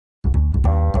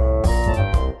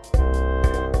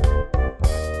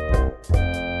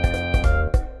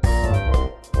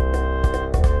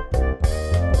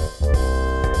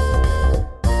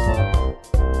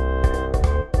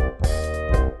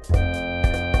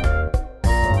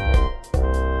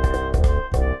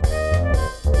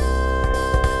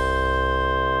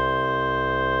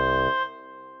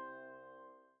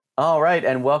right,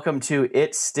 and welcome to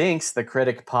It Stinks, the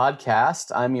Critic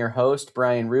Podcast. I'm your host,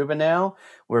 Brian Rubinow.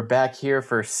 We're back here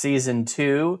for Season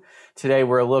 2. Today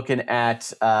we're looking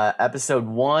at Episode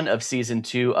 1 of Season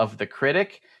 2 of The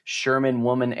Critic, Sherman,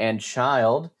 Woman, and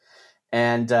Child.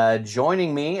 And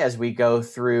joining me as we go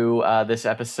through this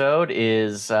episode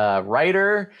is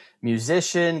writer,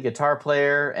 musician, guitar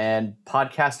player, and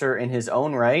podcaster in his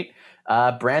own right,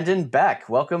 Brandon Beck.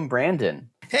 Welcome, Brandon.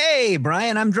 Hey,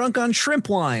 Brian, I'm drunk on shrimp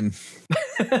wine.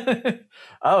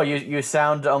 Oh, you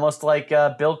sound almost like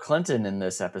Bill Clinton in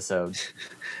this episode.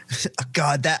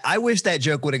 God, I wish that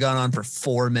joke would have gone on for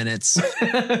 4 minutes.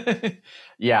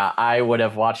 Yeah, I would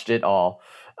have watched it all.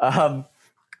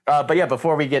 But yeah,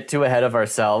 before we get too ahead of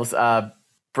ourselves,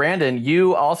 Brandon,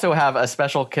 you also have a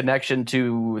special connection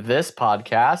to this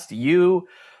podcast. You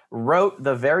wrote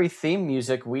the very theme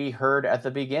music we heard at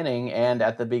the beginning and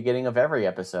at the beginning of every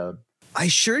episode. I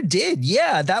sure did.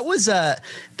 Yeah, that was a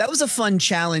fun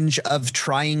challenge of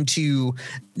trying to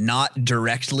not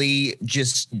directly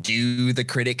just do the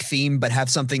Critic theme, but have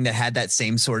something that had that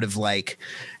same sort of like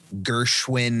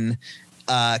Gershwin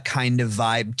kind of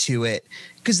vibe to it.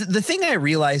 Because the thing I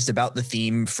realized about the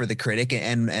theme for the Critic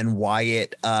and why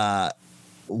it's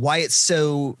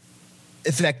so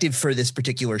effective for this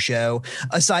particular show,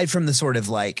 aside from the sort of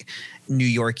like New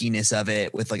Yorkiness of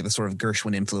it with like the sort of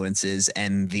Gershwin influences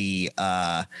and the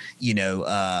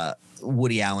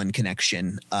Woody Allen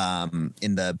connection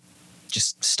in the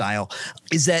just style,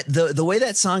 is that the way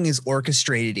that song is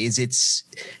orchestrated is it's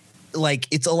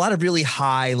a lot of really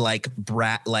high like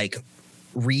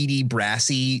reedy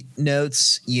brassy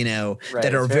notes, right,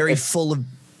 that are very full of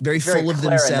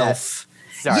themselves.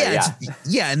 Sorry,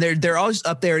 and they're always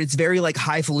up there. It's very like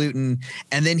highfalutin,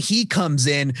 and then he comes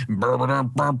in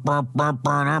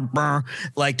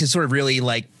like to sort of really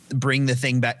like bring the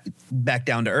thing back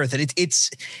down to earth, and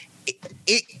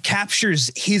it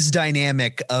captures his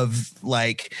dynamic of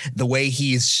like the way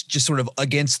he's just sort of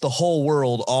against the whole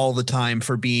world all the time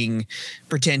for being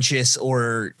pretentious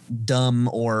or dumb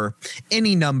or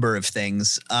any number of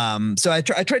things. So I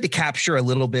tried to capture a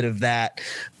little bit of that.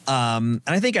 And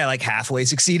I think I like halfway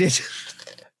succeeded.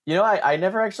 I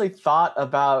never actually thought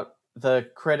about the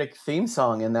Critic theme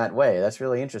song in that way. That's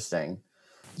really interesting.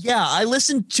 Yeah, I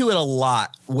listened to it a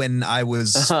lot when I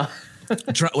was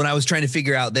when I was trying to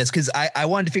figure out this, because I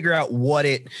wanted to figure out what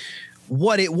it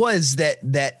was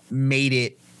that made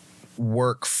it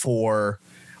work for,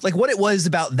 like, what it was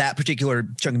about that particular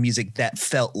chunk of music that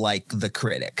felt like the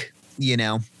Critic,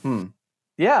 Yeah,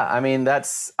 I mean,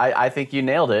 I think you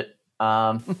nailed it.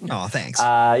 Oh, thanks.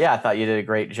 I thought you did a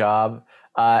great job.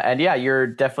 And yeah, you're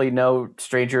definitely no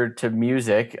stranger to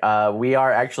music. We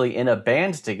are actually in a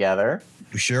band together.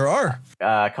 We sure are.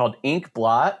 Called Ink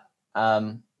Blot.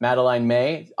 Madeline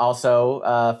May,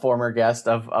 also former guest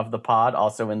of the pod,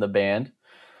 also in the band.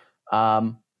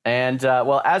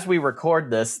 As we record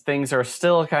this, things are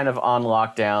still kind of on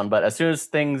lockdown, but as soon as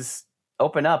things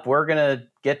open up, we're going to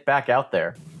get back out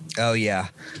there. Oh, yeah.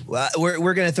 Well,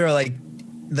 we're going to throw like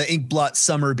the Ink Blot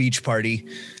summer beach party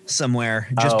somewhere.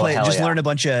 Just learn a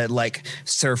bunch of like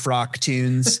surf rock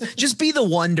tunes. Just be the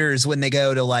Wonders when they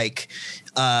go to like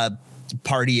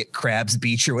party at Crabs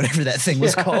Beach or whatever that thing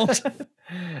was called.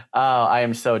 Oh, I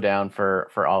am so down for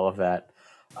all of that.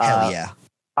 Hell yeah.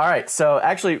 All right. So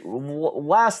actually,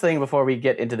 last thing before we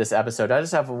get into this episode, I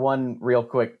just have one real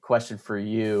quick question for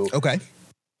you. Okay.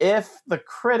 If the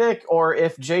Critic or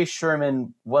if Jay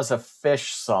Sherman was a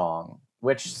Fish song,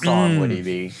 which song would he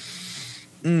be?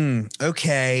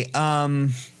 Okay. I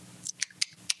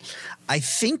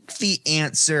think the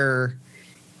answer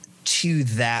to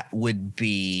that would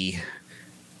be,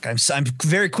 I'm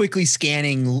very quickly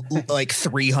scanning like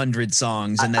 300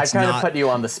 songs, and that's I kind of put you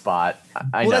on the spot.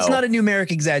 I know. That's not a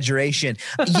numeric exaggeration.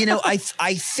 I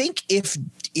think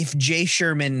if Jay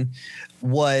Sherman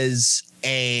was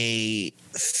a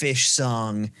Fish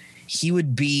song, he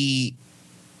would be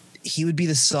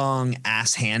the song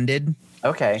Ass Handed.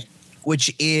 Okay.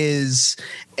 Which is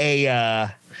he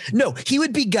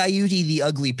would be Guyuti the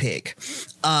Ugly Pig,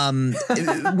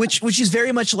 which is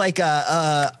very much like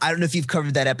I don't know if you've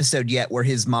covered that episode yet, where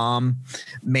his mom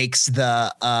makes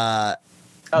the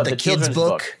kids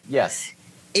book. Yes,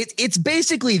 it's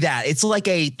basically that. It's like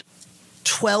a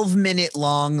 12-minute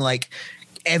long, like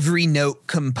every note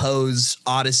compose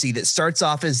odyssey that starts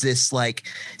off as this like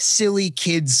silly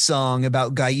kids song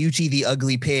about Guyuti the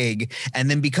Ugly Pig, and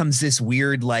then becomes this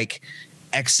weird like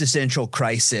existential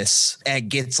crisis. It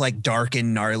gets like dark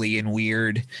and gnarly and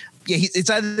weird. Yeah, it's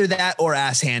either that or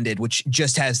Ass Handed, which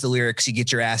just has the lyrics, you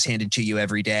get your ass handed to you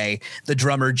every day. The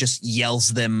drummer just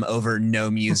yells them over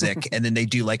no music, and then they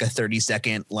do like a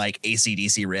 30-second like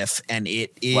AC/DC riff, and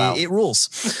it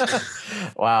rules.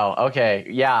 Wow. Okay.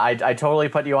 Yeah, I totally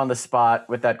put you on the spot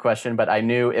with that question, but I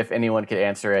knew if anyone could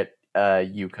answer it,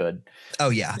 you could. Oh,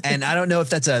 yeah. And I don't know if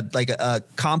that's a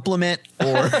compliment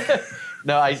or...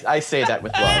 No, I say that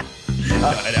with love.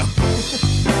 I know.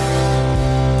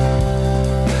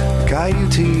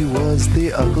 Coyote was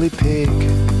the ugly pig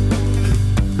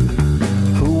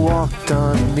who walked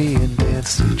on me and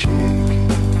danced a jig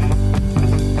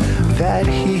that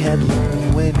he had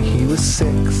learned when he was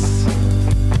 6,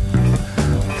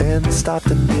 then stopped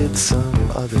and did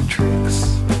some other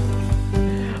tricks.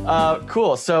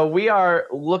 Cool. So we are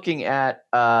looking at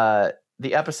the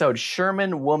episode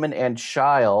Sherman, Woman, and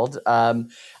Child.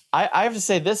 I have to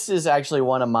say, this is actually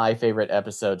one of my favorite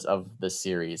episodes of the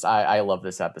series. I love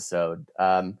this episode.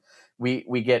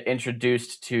 We get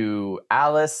introduced to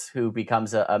Alice, who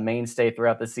becomes a mainstay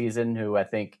throughout the season, who I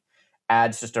think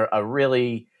adds just a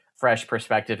really fresh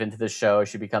perspective into the show.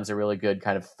 She becomes a really good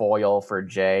kind of foil for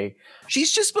Jay.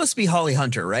 She's just supposed to be Holly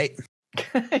Hunter, right?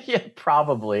 Yeah,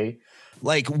 probably.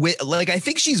 Like I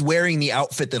think she's wearing the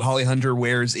outfit that Holly Hunter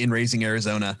wears in Raising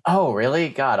Arizona. Oh, really?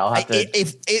 God, I'll have to.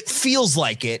 If it feels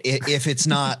like it, if it's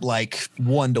not like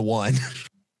 1-to-1.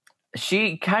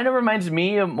 She kind of reminds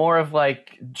me of more of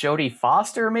like Jodie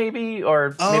Foster, maybe,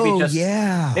 or maybe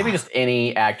just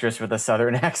any actress with a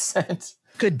Southern accent.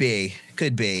 Could be.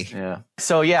 Yeah.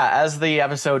 So yeah, as the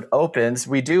episode opens,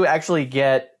 we do actually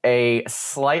get a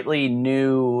slightly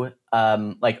new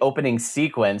like opening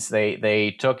sequence.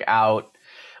 They took out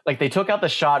the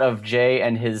shot of Jay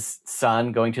and his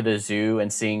son going to the zoo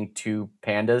and seeing two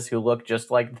pandas who look just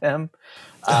like them.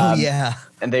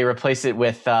 And they replace it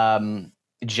with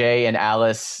Jay and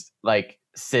Alice like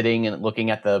sitting and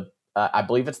looking at the I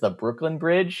believe it's the Brooklyn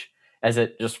Bridge as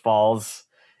it just falls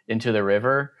into the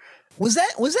river. Was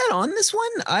that on this one?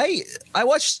 I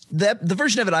watched the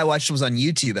version of it I watched was on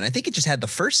YouTube, and I think it just had the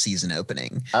first season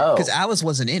opening. Oh, because Alice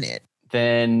wasn't in it.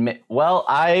 Then, well,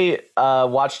 I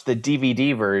watched the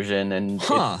DVD version, and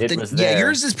it was there. Yeah,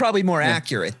 yours is probably more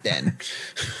accurate then.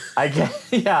 I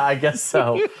guess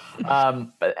so.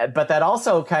 But that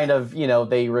also kind of,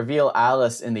 they reveal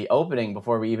Alice in the opening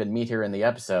before we even meet her in the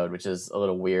episode, which is a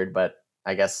little weird, but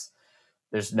I guess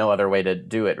there's no other way to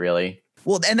do it, really.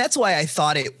 Well, and that's why I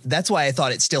thought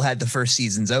it still had the first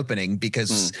season's opening,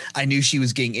 because I knew she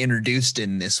was getting introduced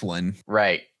in this one.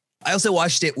 Right. I also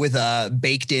watched it with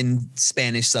baked in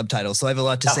Spanish subtitles, so I have a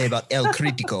lot to say about El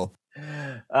Crítico.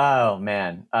 Oh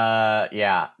man.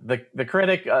 Yeah. The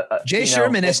critic Jay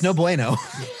Sherman es no bueno.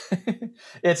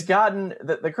 It's gotten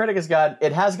the critic has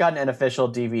gotten an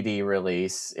official DVD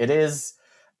release.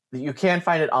 You can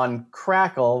find it on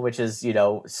Crackle, which is,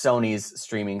 Sony's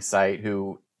streaming site,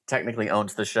 who technically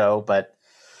owns the show, but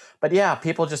yeah,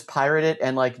 people just pirate it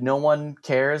and like no one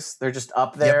cares. They're just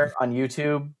up there on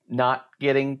YouTube, not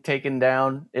getting taken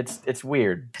down. It's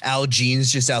weird. Al Jean's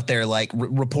just out there like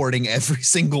reporting every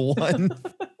single one.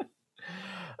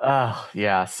 Oh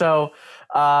yeah. So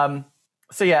yeah,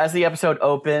 as the episode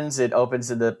opens, it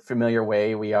opens in the familiar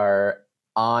way. We are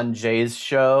on Jay's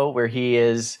show where he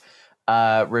is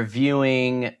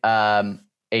reviewing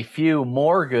A Few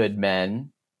More Good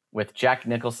Men with Jack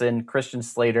Nicholson, Christian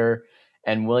Slater,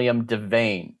 and William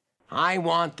Devane. I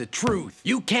want the truth.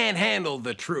 You can't handle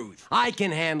the truth. I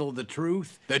can handle the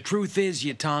truth. The truth is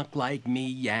you talk like me,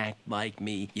 you act like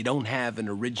me. You don't have an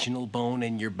original bone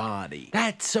in your body.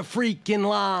 That's a freaking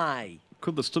lie.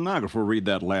 Could the stenographer read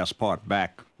that last part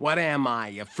back? What am I,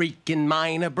 a freaking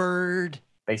minor bird?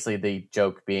 Basically the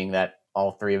joke being that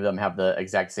all three of them have the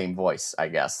exact same voice, I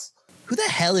guess. Who the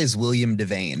hell is William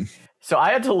Devane? So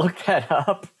I had to look that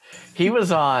up. He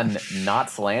was on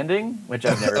Knots Landing, which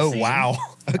I've never seen. Oh, wow.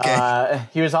 Okay.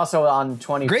 He was also on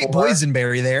 24. Great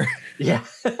boysenberry there. Yeah.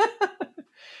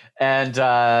 And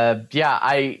I'm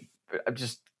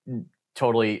just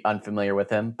totally unfamiliar with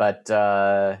him. But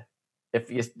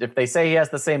if they say he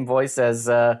has the same voice as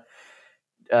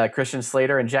Christian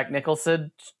Slater and Jack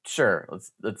Nicholson, sure,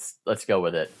 let's go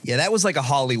with it. Yeah, that was like a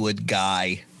Hollywood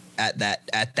guy at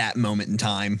that moment in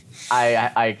time.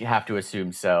 I have to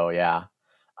assume so, yeah.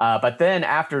 But then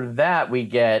after that, we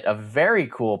get a very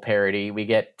cool parody. We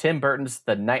get Tim Burton's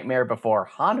The Nightmare Before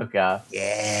Hanukkah.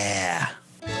 Yeah.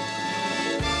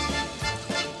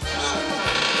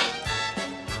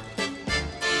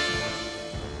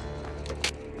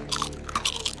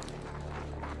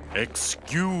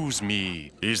 Excuse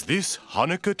me, is this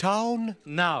Hanukkah Town?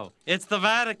 No, it's the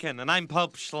Vatican, and I'm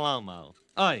Pope Shlomo.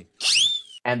 Oi,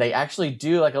 And they actually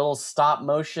do like a little stop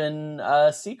motion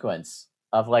sequence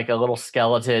of like a little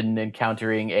skeleton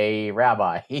encountering a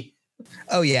rabbi.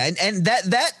 Oh yeah, and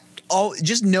that all,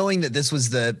 just knowing that this was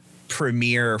the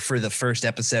premiere for the first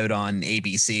episode on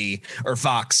ABC or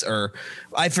Fox, or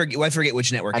I forget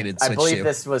which network it had switched I believe to.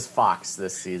 this was Fox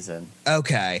this season.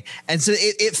 Okay, and so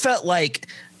it felt like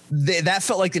that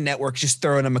felt like the network just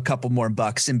throwing them a couple more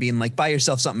bucks and being like, buy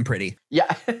yourself something pretty.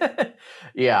 Yeah.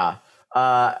 Yeah.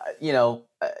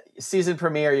 Season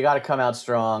premiere, you got to come out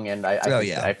strong. And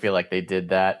I feel like they did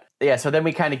that. Yeah. So then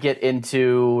we kind of get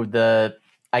into the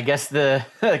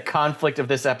conflict of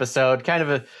this episode, kind of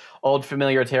a old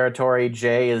familiar territory.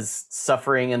 Jay is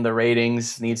suffering in the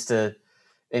ratings, needs to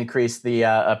increase the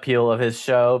appeal of his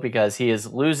show because he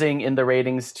is losing in the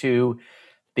ratings to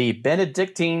the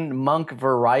Benedictine Monk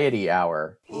Variety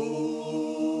Hour. Oh,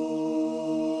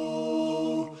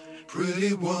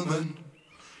 pretty woman,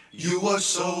 you are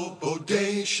so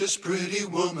bodacious, pretty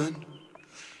woman,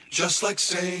 just like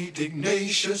Saint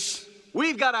Ignatius.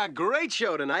 We've got a great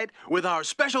show tonight with our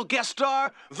special guest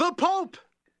star, the Pope.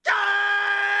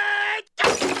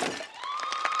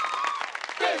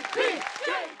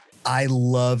 I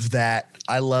love that.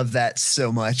 I love that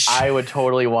so much. I would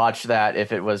totally watch that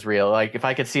if it was real. Like if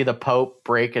I could see the Pope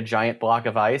break a giant block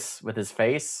of ice with his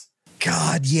face.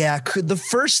 God, yeah. The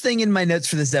first thing in my notes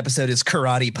for this episode is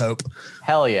Karate Pope.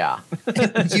 Hell yeah.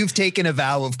 You've taken a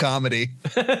vow of comedy.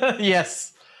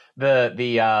 Yes.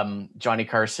 The Johnny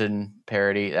Carson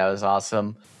parody, that was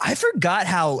awesome. I forgot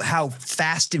how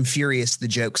fast and furious the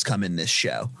jokes come in this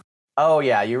show. Oh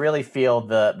yeah, you really feel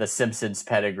the Simpsons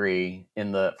pedigree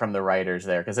from the writers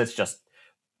there, because it's just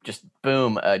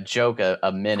boom, a joke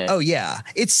a minute. Oh yeah,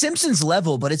 it's Simpsons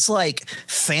level, but it's like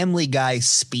Family Guy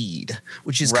speed,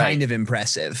 which is kind of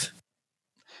impressive.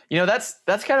 You know,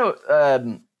 that's kind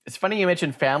of it's funny you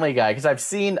mentioned Family Guy, because I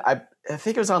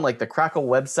think it was on like the Crackle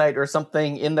website or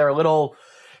something, in their little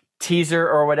teaser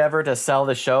or whatever to sell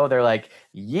the show. They're like,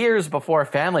 years before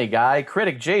Family Guy,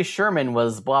 critic Jay Sherman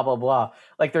was blah blah blah.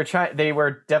 Like they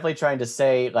were definitely trying to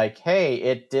say like, hey,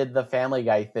 it did the Family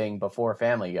Guy thing before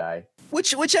Family Guy.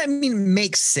 Which I mean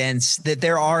makes sense, that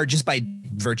there are, just by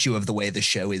virtue of the way the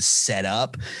show is set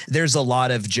up, there's a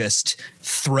lot of just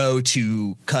throw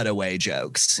to cutaway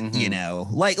jokes, you know,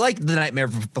 like The Nightmare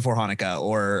Before Hanukkah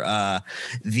or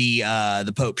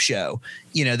the Pope show.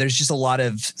 You know, there's just a lot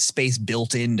of space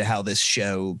built into how this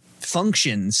show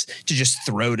functions to just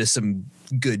throw to some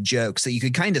good jokes that you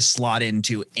could kind of slot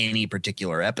into any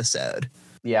particular episode.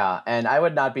 Yeah, and I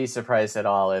would not be surprised at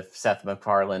all if Seth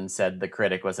MacFarlane said the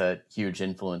critic was a huge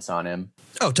influence on him.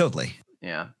 Oh, totally.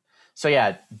 Yeah. So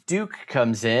yeah, Duke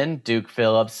comes in, Duke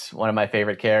Phillips, one of my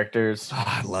favorite characters. Oh,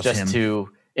 I love him. Just to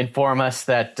inform us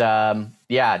that,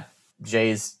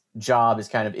 Jay's job is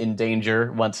kind of in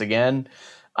danger once again.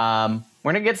 We're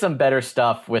going to get some better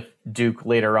stuff with Duke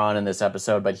later on in this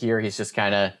episode, but here he's just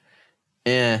kind of,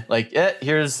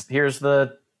 here's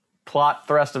the plot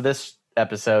thrust of this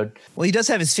episode. Well, he does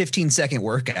have his 15-second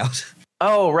workout.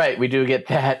 Oh, right. We do get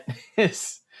that.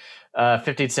 His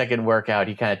 15-second workout.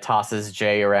 He kind of tosses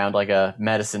Jay around like a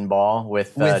medicine ball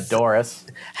with Doris.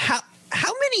 How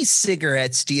many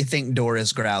cigarettes do you think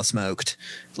Doris Grau smoked,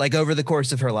 like over the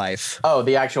course of her life? Oh,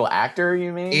 the actual actor,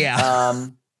 you mean? Yeah.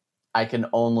 I can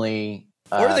only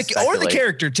or the speculate.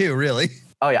 character too, really.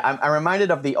 Oh yeah, I'm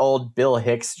reminded of the old Bill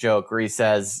Hicks joke where he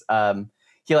says,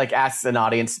 he like asks an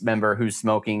audience member who's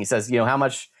smoking. He says, how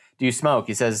much do you smoke?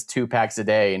 He says 2 packs a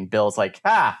day. And Bill's like,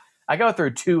 I go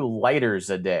through 2 lighters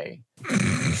a day.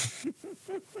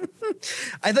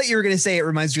 I thought you were going to say it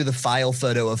reminds you of the file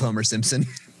photo of Homer Simpson.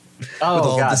 Oh, with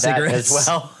all God, the cigarettes.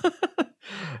 that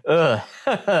as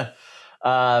well.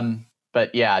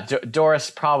 But yeah, Doris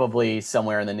probably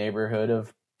somewhere in the neighborhood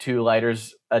of 2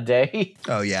 lighters a day.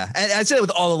 Oh, yeah. And I said it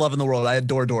with all the love in the world. I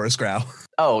adore Doris Grau.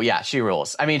 Oh yeah, she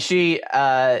rules. I mean, she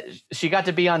got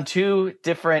to be on 2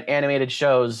 different animated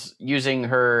shows using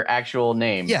her actual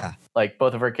name. Yeah. Like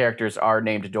both of her characters are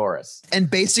named Doris.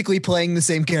 And basically playing the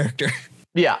same character.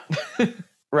 Yeah.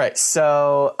 Right.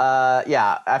 So,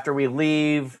 after we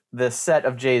leave the set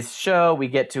of Jay's show, we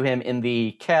get to him in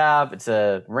the cab. It's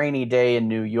a rainy day in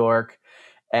New York.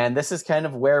 And this is kind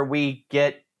of where we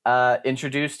get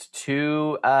introduced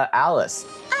to Alice.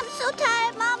 I'm so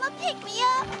tired, Mama. Pick me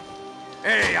up.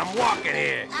 Hey, I'm walking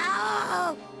here.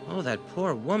 Oh, Oh, that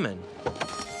poor woman.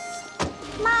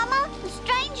 Mama, the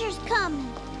stranger's coming.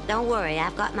 Don't worry,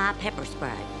 I've got my pepper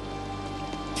spray.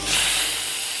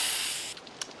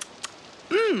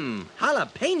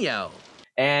 Jalapeno.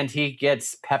 And he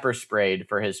gets pepper sprayed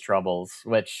for his troubles,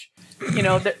 which,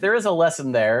 there is a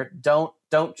lesson there. Don't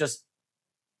just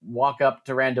walk up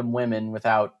to random women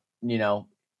without,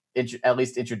 at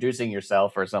least introducing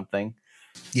yourself or something.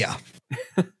 Yeah.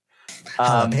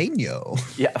 Jalapeno.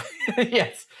 Yeah.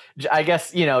 Yes. I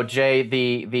guess, Jay,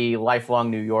 the lifelong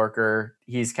New Yorker,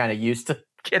 he's kind of used to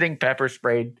getting pepper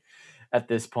sprayed at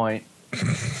this point.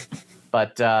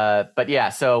 But yeah,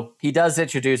 so he does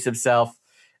introduce himself,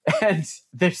 and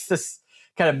there's this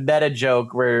kind of meta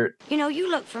joke where,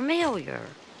 you look familiar.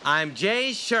 I'm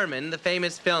Jay Sherman, the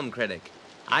famous film critic.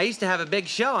 I used to have a big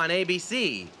show on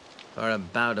ABC for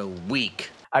about a week.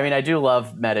 I mean, I do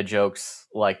love meta jokes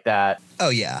like that. Oh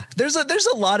yeah, there's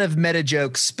a lot of meta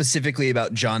jokes specifically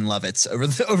about John Lovitz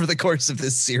over the course of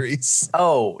this series.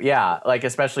 Oh yeah, like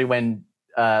especially when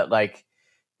like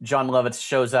John Lovitz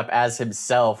shows up as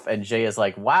himself, and Jay is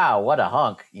like, "Wow, what a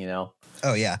hunk,"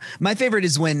 Oh yeah, my favorite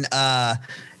is when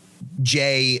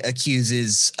Jay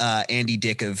accuses Andy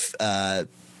Dick of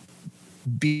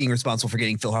being responsible for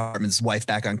getting Phil Hartman's wife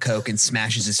back on coke and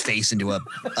smashes his face into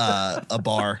a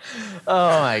bar.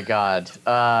 Oh my God.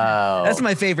 Oh. That's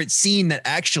my favorite scene that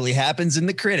actually happens in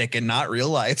The Critic and not real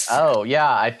life. Oh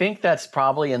yeah. I think that's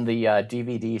probably in the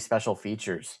DVD special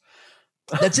features.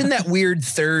 That's in that weird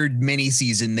third mini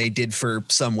season they did for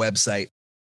some website.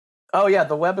 Oh yeah.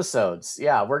 The webisodes.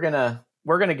 Yeah. We're going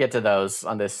to get to those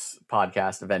on this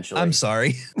podcast eventually. I'm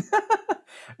sorry.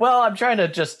 Well, I'm trying to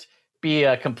just be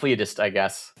a completist, I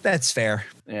guess. That's fair.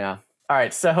 Yeah. All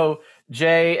right. So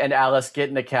Jay and Alice get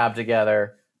in a cab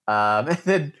together. And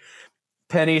then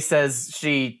Penny says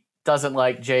she doesn't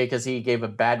like Jay because he gave a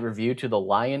bad review to The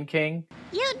Lion King.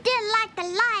 You didn't like The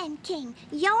Lion King.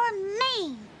 You're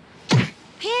mean.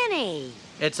 Penny.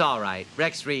 It's all right.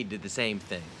 Rex Reed did the same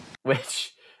thing.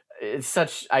 Which is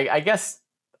such, I guess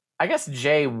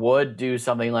Jay would do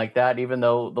something like that, even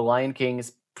though The Lion King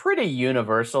is pretty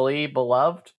universally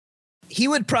beloved. He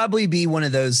would probably be one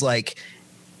of those like,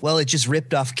 well, it just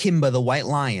ripped off Kimba the White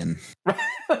Lion.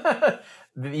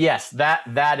 Yes,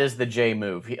 that is the Jay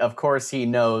move. Of course, he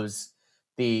knows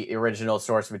the original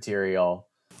source material,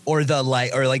 or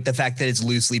the fact that it's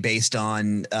loosely based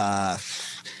on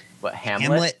what,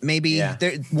 Hamlet maybe. Yeah.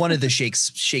 They're one of the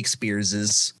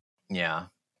Shakespeare's. Yeah.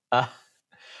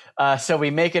 So we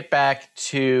make it back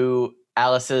to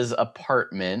Alice's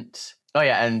apartment. Oh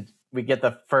yeah, and we get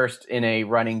the first in a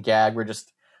running gag where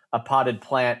just a potted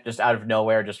plant just out of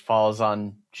nowhere just falls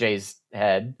on Jay's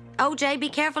head. Oh, Jay, be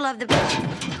careful of the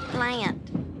plant.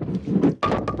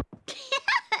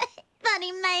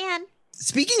 Funny man.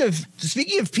 Speaking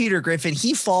of Peter Griffin,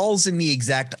 he falls in the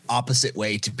exact opposite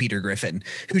way to Peter Griffin,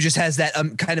 who just has that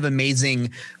kind of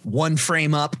amazing one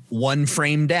frame up, one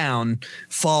frame down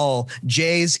fall.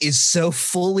 Jay's is so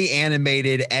fully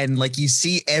animated, and like you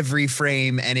see every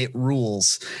frame and it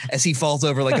rules as he falls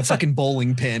over like a fucking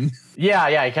bowling pin. Yeah,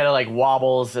 he kind of like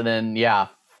wobbles and then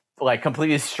like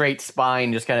completely straight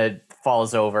spine just kind of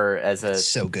falls over as a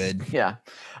so good. Yeah.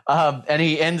 And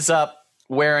he ends up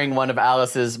wearing one of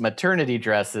Alice's maternity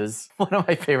dresses. One of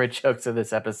my favorite jokes of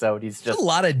this episode. He's just a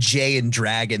lot of Jay and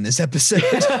drag in this episode.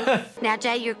 Now,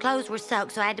 Jay, your clothes were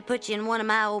soaked, so I had to put you in one of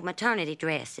my old maternity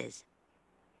dresses.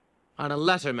 On a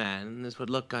letterman, this would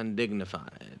look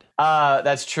undignified.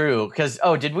 That's true. Because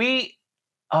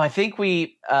I think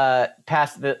we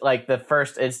passed the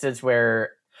first instance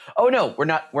where. Oh no, we're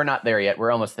not there yet.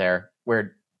 We're almost there.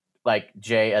 Where like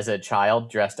Jay as a child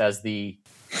dressed as the.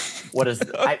 What is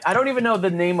I don't even know the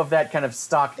name of that kind of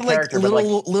stock character,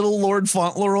 little Lord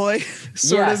Fauntleroy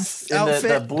sort of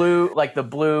outfit. The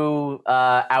blue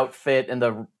outfit and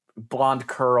the blonde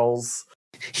curls.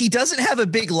 He doesn't have a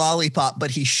big lollipop,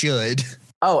 but he should.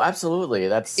 Oh, absolutely.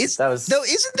 Though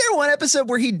isn't there one episode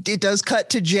where it does cut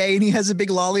to Jay and he has a big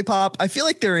lollipop? I feel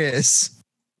like there is.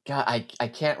 God, I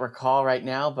can't recall right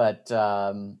now, but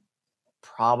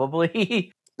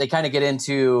probably. They kind of get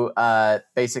into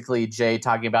basically Jay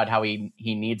talking about how he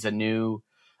needs a new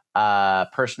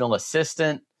personal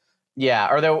assistant. Yeah.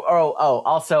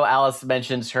 Also Alice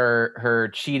mentions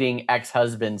her cheating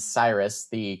ex-husband, Cyrus,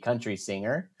 the country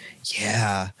singer.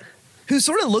 Yeah. Who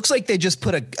sort of looks like they just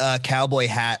put a cowboy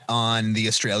hat on the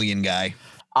Australian guy.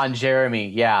 On Jeremy.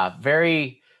 Yeah.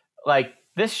 Very like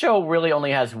this show really only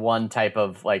has one type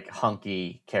of like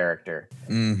hunky character.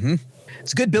 Mm-hmm.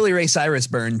 It's a good Billy Ray Cyrus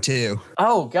burn too.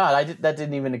 Oh God, that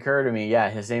didn't even occur to me. Yeah,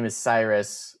 his name is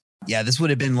Cyrus. Yeah, this would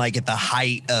have been like at the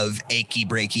height of achy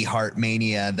breaky heart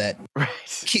mania that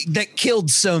killed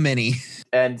so many.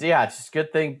 And yeah, it's just a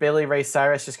good thing Billy Ray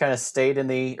Cyrus just kind of stayed in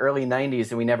the early 90s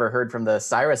and we never heard from the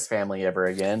Cyrus family ever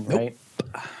again, right?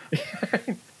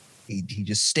 Nope. he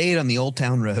just stayed on the Old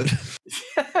Town Road.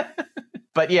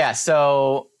 But yeah,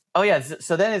 so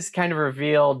then it's kind of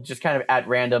revealed just kind of at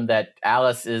random that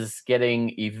Alice is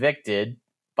getting evicted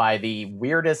by the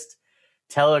weirdest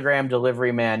telegram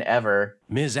delivery man ever.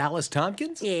 Ms. Alice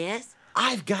Tompkins? Yes?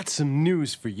 I've got some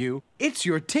news for you. It's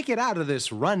your ticket out of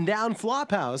this rundown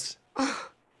flophouse. Oh,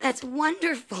 that's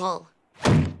wonderful.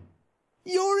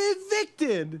 You're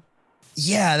evicted.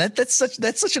 Yeah, that's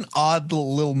such an odd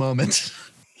little moment.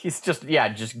 He's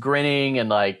just grinning and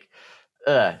like,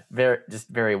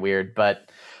 very weird. But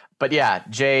yeah,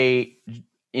 Jay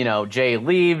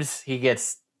leaves. He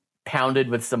gets pounded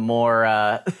with some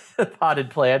more potted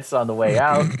plants on the way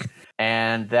out.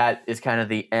 And that is kind of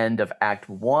the end of Act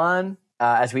 1.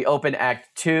 As we open Act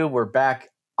 2, we're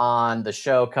back on the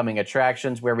show Coming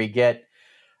Attractions, where we get,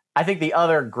 I think, the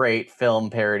other great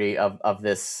film parody of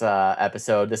this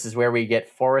episode. This is where we get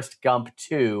Forrest Gump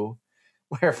 2,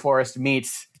 where Forrest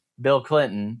meets Bill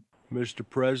Clinton. Mr.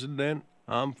 President,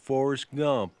 I'm Forrest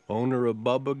Gump, owner of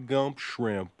Bubba Gump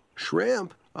Shrimp.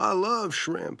 Shrimp? I love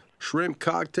shrimp. Shrimp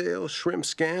cocktails, shrimp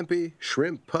scampi,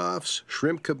 shrimp puffs,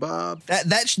 shrimp kebab.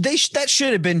 That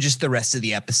should have been just the rest of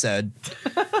the episode.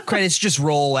 Credits just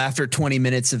roll after 20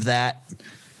 minutes of that.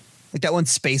 Like that one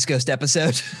Space Ghost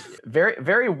episode. Very,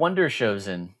 very Wonder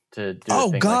Chosen to do. Oh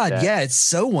a thing God, like that. yeah, it's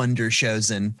so Wonder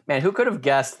Chosen. Man, who could have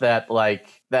guessed that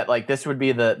this would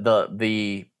be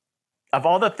the of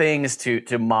all the things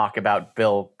to mock about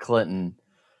Bill Clinton,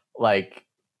 like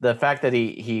the fact that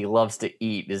he loves to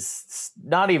eat is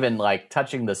not even like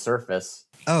touching the surface.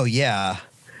 Oh yeah.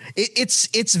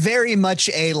 It's very much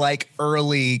a like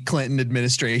early Clinton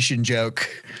administration joke.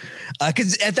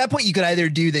 Because at that point you could either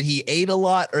do that he ate a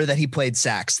lot or that he played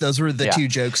sax. Those were the two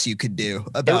jokes you could do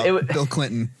about Bill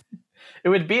Clinton. It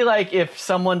would be like if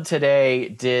someone today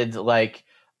did like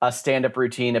a stand-up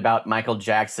routine about Michael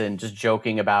Jackson, just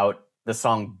joking about the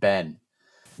song Ben.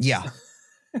 Yeah.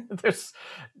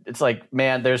 It's like,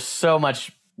 man, there's so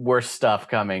much worse stuff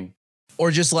coming. Or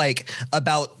just like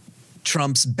about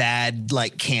Trump's bad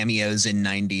like cameos in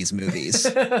 90s movies.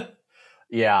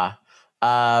 Yeah.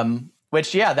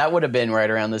 Which, yeah, that would have been right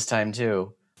around this time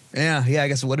too. Yeah, I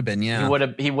guess it would have been, yeah.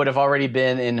 He would have already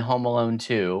been in Home Alone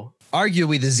 2.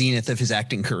 Arguably the zenith of his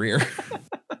acting career.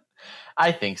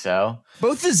 I think so.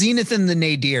 Both the zenith and the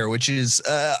nadir, which is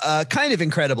kind of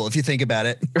incredible if you think about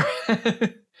it.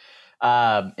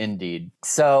 Indeed.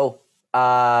 So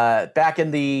back in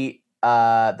the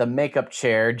makeup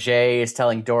chair, Jay is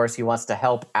telling Doris he wants to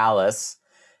help Alice.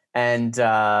 And this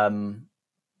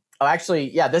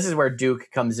is where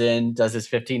Duke comes in, does his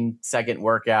 15-second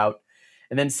workout,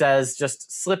 and then says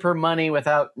just slip her money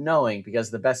without knowing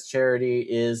because the best charity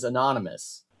is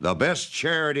anonymous. The best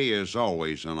charity is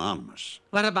always anonymous.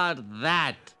 What about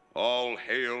that? All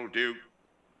hail Duke.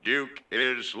 Duke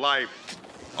is life.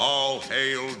 All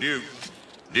hail Duke.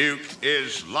 Duke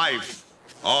is life.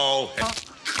 All hail.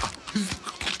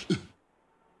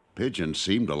 Pigeons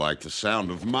seem to like the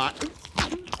sound of my...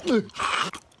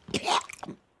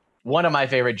 One of my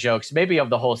favorite jokes, maybe of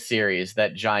the whole series,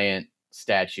 that giant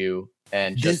statue.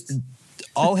 And just...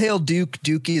 All hail Duke,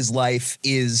 Duke is life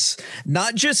is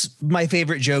not just my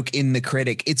favorite joke in The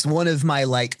Critic. It's one of my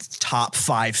like top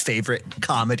 5 favorite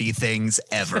comedy things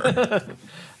ever.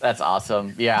 That's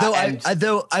awesome. Yeah.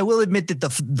 Though I will admit that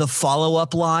the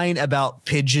follow-up line about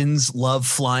pigeons love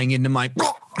flying into my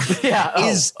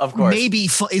is of course maybe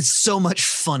is so much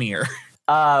funnier.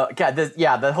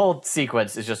 The whole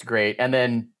sequence is just great. And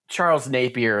then Charles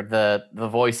Napier, the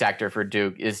voice actor for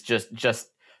Duke, is just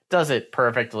does it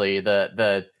perfectly.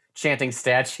 The chanting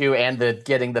statue and the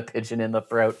getting the pigeon in the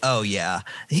throat. Oh yeah.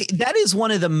 That is one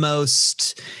of the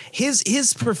most,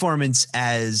 his performance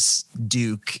as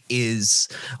Duke is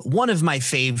one of my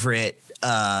favorite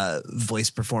voice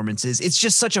performances. It's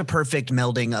just such a perfect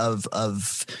melding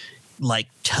of like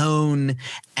tone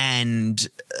and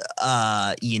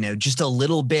just a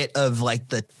little bit of like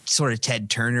the sort of Ted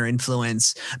Turner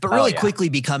influence, but really quickly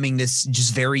becoming this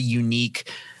just very unique.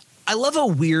 I love a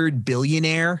weird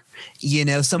billionaire,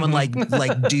 someone like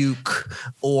Duke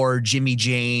or Jimmy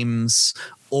James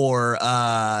or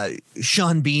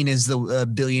Sean Bean is the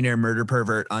billionaire murder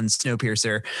pervert on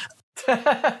Snowpiercer.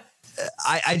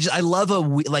 I love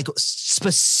a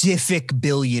specific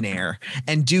billionaire,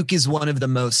 and Duke is one of the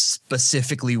most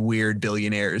specifically weird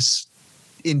billionaires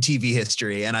in TV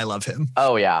history, and I love him.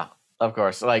 Oh yeah, of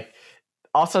course. Like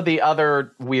also the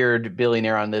other weird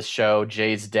billionaire on this show,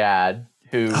 Jay's dad.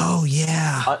 Who? Oh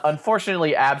yeah.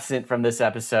 Unfortunately, absent from this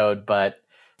episode, but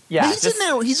yeah,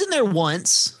 he's in there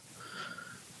once.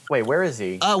 Wait, where is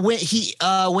he?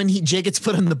 When Jay gets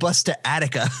put on the bus to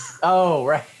Attica. Oh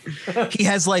right. he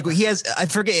has I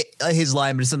forget his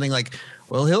line, but it's something like,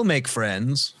 "Well, he'll make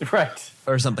friends," right,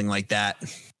 or something like that.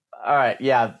 All right,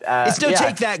 yeah. It's no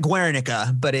take that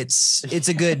Guernica, but it's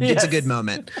a good it's a good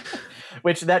moment.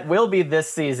 which that will be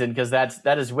this season because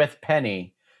that is with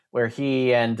Penny, where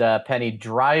he and Penny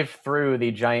drive through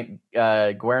the giant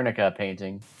Guernica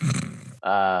painting.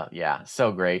 Yeah,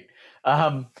 so great.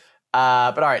 But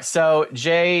all right, so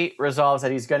Jay resolves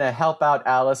that he's going to help out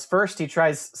Alice. First, he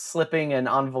tries slipping an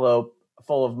envelope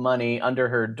full of money under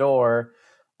her door,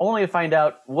 only to find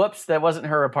out, whoops, that wasn't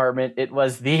her apartment. It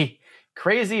was the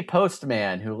crazy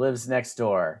postman who lives next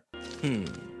door.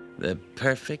 The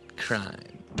perfect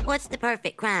crime. What's the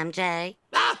perfect crime, Jay?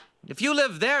 If you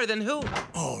live there, then who?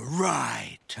 All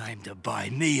right, time to buy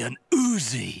me an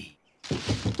Uzi.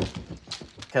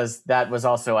 Because that was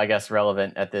also, I guess,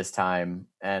 relevant at this time,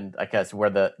 and I guess where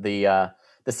the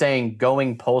saying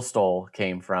 "going postal"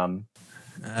 came from.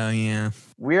 Oh yeah,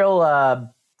 real, kind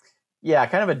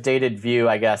of a dated view,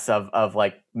 I guess, of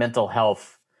like mental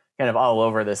health, kind of all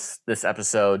over this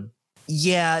episode.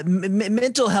 Yeah,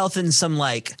 mental health and some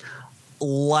like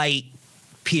light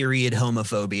period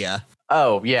homophobia.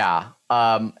 Oh yeah,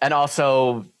 and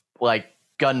also like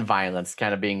gun violence,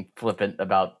 kind of being flippant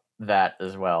about that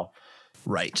as well.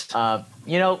 Right.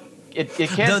 It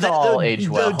can't all age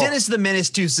well. Though Dennis the Menace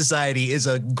to Society is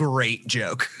a great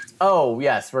joke. Oh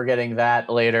yes, we're getting that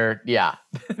later. Yeah,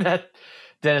 that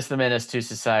Dennis the Menace to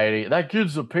Society. That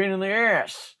kid's a pain in the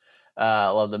ass. I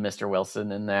love the Mr.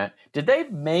 Wilson in that. Did they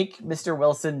make Mr.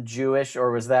 Wilson Jewish,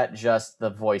 or was that just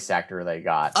the voice actor they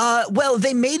got? Well,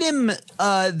 they made him.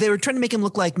 They were trying to make him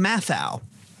look like Mathau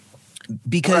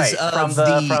because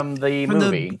from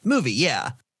the movie.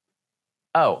 Yeah.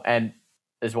 Oh, and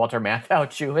is Walter Matthau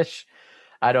Jewish?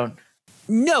 I don't.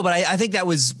 No, but I think that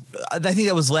was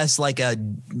less like a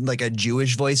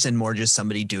Jewish voice and more just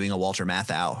somebody doing a Walter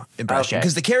Matthau impression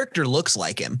because the character looks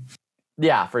like him.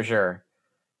 Yeah, for sure.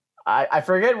 I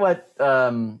forget what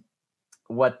the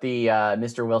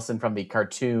Mr. Wilson from the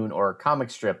cartoon or comic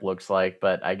strip looks like,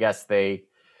 but I guess they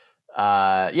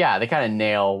kind of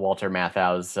nail Walter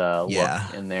Matthau's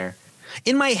look in there.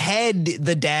 In my head,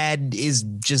 the dad is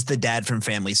just the dad from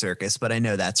Family Circus, but I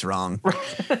know that's wrong.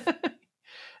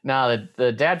 No,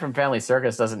 the dad from Family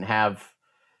Circus doesn't have.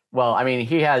 Well, I mean,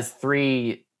 he has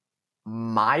 3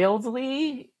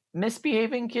 mildly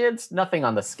misbehaving kids. Nothing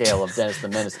on the scale of Dennis the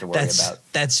Menace to worry about.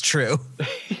 That's true.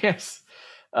 Yes.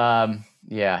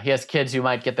 He has kids who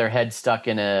might get their head stuck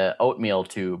in a oatmeal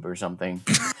tube or something.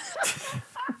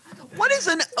 What is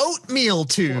an oatmeal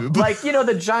tube? Like,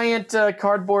 the giant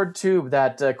cardboard tube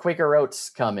that Quaker Oats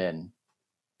come in.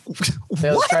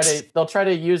 They'll try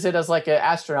to use it as like an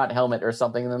astronaut helmet or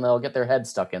something, and then they'll get their head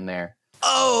stuck in there.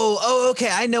 Oh, okay.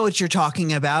 I know what you're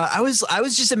talking about. I was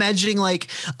just imagining like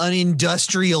an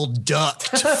industrial duct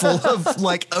full of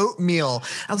like oatmeal.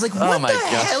 I was like, what the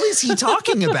hell is he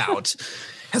talking about?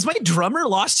 Has my drummer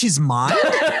lost his mind?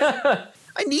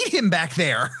 I need him back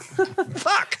there.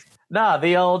 Fuck. Nah,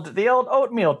 the old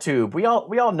oatmeal tube. We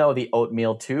all know the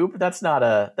oatmeal tube. That's not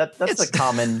that's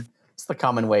the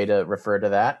common way to refer to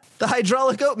that. The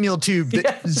hydraulic oatmeal tube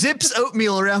that zips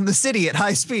oatmeal around the city at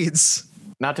high speeds.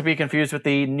 Not to be confused with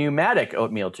the pneumatic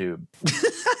oatmeal tube.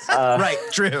 Right,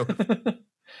 true.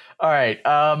 All right.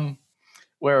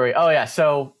 Where are we? Oh yeah.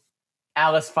 So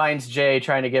Alice finds Jay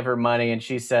trying to give her money, and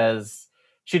she says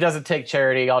she doesn't take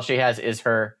charity. All she has is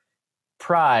her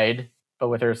pride, but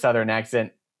with her southern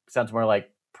accent. Sounds more like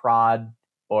prod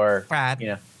or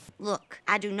pride. Look,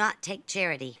 I do not take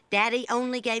charity. Daddy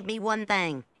only gave me one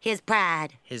thing. His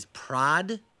pride. His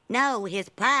prod? No, his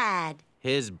pride.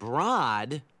 His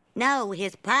broad? No,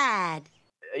 his pride.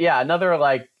 Yeah, another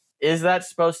is that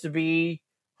supposed to be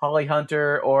Holly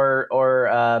Hunter or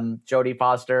Jodie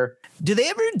Foster? Do they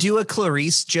ever do a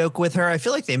Clarice joke with her? I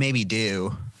feel like they maybe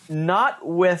do. Not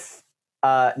with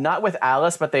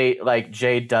Alice, but they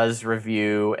Jay does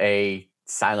review a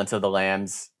Silence of the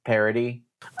Lambs parody.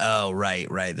 Oh, right.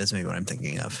 That's maybe what I'm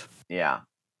thinking of. Yeah.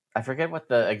 I forget what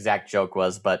the exact joke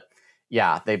was, but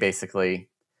yeah, they basically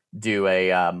do a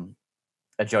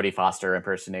Jodie Foster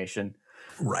impersonation.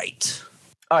 Right.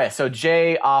 Oh yeah, so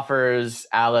Jay offers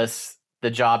Alice the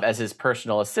job as his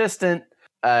personal assistant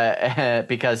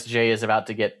because Jay is about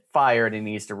to get fired and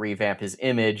he needs to revamp his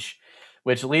image,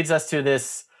 which leads us to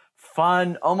this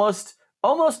fun, almost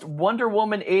Wonder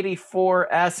Woman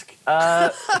 84-esque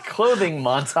clothing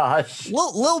montage.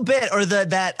 Little bit, or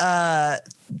the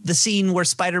scene where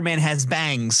Spider-Man has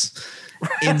bangs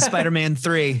in Spider-Man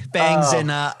 3, bangs and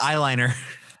eyeliner.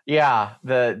 Yeah,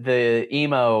 the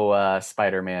emo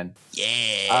Spider-Man.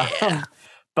 Yeah.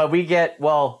 But we get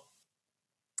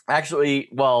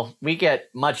we get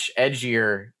much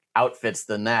edgier outfits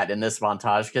than that in this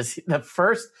montage, because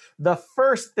the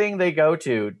first thing they go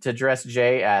to dress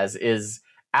Jay as is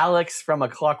Alex from A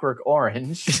Clockwork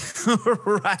Orange.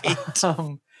 Right.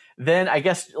 then I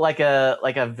guess like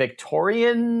a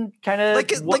Victorian kind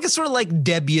of like a sort of like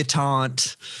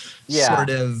debutante. Yeah, sort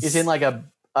of. He's in like a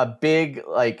big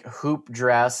like hoop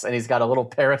dress, and he's got a little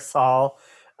parasol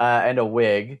and a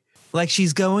wig. Like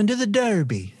she's going to the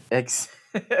Derby.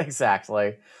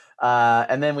 Exactly.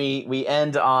 And then we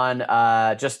end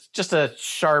on just a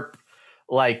sharp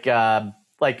like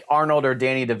Arnold or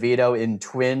Danny DeVito in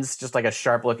Twins, just like a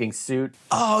sharp looking suit.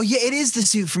 Oh yeah, it is the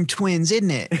suit from Twins,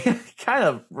 isn't it? Kind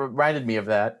of reminded me of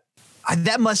that.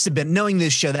 That must have been, knowing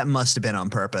this show, that must have been on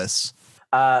purpose.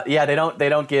 Yeah, they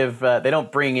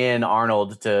don't bring in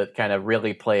Arnold to kind of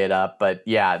really play it up, but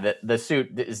yeah, the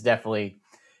suit is definitely,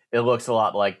 it looks a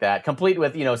lot like that, complete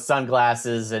with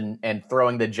sunglasses and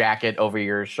throwing the jacket over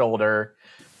your shoulder.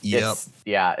 Yep.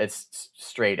 It's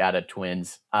straight out of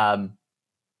Twins.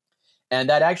 And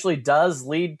that actually does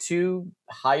lead to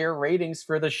higher ratings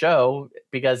for the show,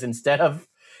 because instead of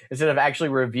actually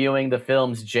reviewing the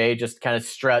films, Jay just kind of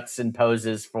struts and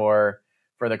poses for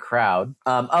the crowd.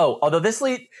 Although this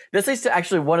leads to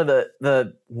actually one of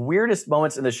the weirdest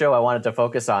moments in the show I wanted to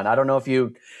focus on. I don't know if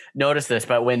you noticed this,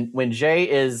 but when Jay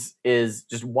is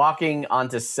just walking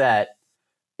onto set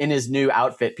in his new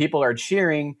outfit, people are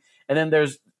cheering, and then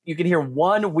you can hear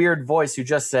one weird voice who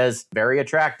just says, "Very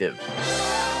attractive."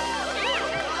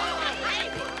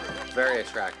 Very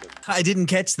attractive. I didn't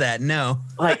catch that. No.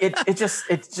 Like it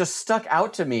just stuck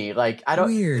out to me. Like I don't.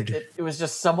 Weird. It was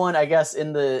just someone, I guess,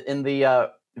 in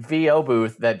the VO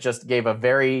booth that just gave a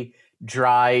very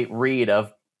dry read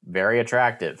of "very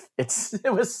attractive."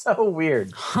 It was so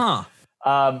weird. Huh.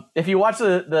 If you watch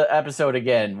the episode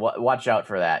again, watch out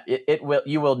for that.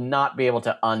 You will not be able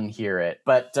to unhear it.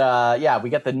 But yeah, we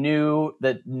got the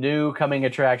new coming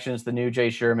attractions, the new Jay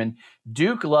Sherman.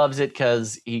 Duke loves it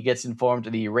because he gets informed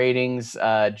the ratings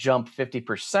jump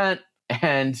 50%,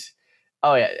 and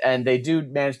and they do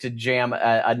manage to jam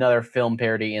another film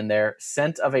parody in there,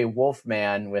 "Scent of a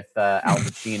Wolfman" with Al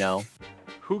Pacino.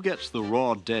 Who gets the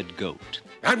raw dead goat?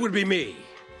 That would be me.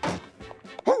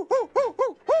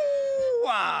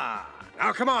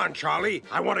 Now come on, Charlie.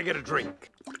 I want to get a drink.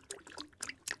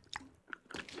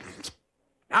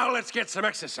 Now let's get some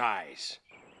exercise.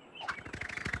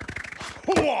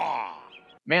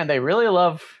 Man, they really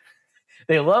love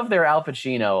their Al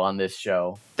Pacino on this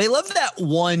show. They love that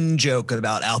one joke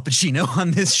about Al Pacino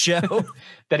on this show.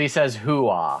 That he says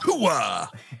 "hoo-ah." Hoo-ah.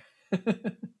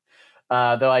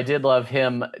 Though I did love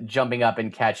him jumping up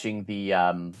and catching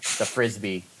the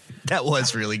frisbee. That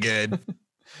was really good.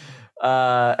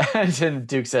 And then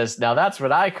Duke says, "Now that's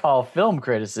what I call film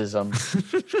criticism."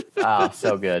 Oh,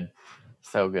 so good.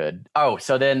 So good. Oh,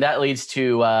 so then that leads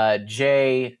to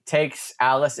Jay takes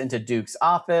Alice into Duke's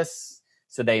office.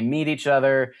 So they meet each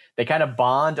other. They kind of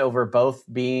bond over both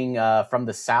being from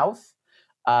the South,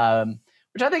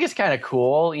 which I think is kind of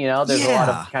cool. There's a lot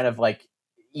of kind of like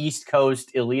East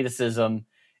Coast elitism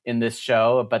in this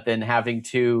show, but then having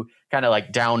two kind of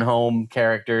like down home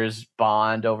characters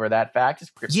bond over that fact is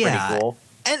pretty cool.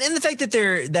 And the fact that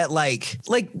the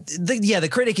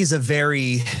Critic is a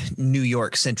very New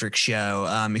York centric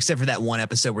show, except for that one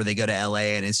episode where they go to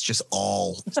LA and it's just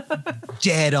all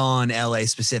dead on LA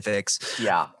specifics.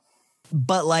 Yeah.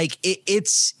 But like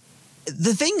it's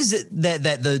the things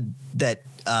that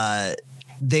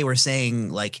they were saying,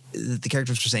 like the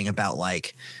characters were saying about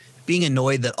like being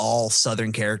annoyed that all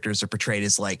Southern characters are portrayed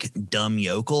as like dumb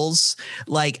yokels.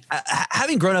 Like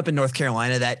having grown up in North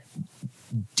Carolina, that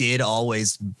did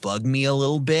always bug me a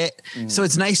little bit. So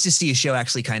it's nice to see a show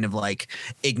actually kind of like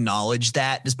acknowledge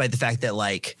that, despite the fact that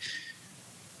like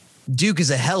Duke is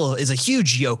a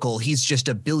huge yokel. He's just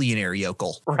a billionaire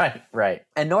yokel. Right.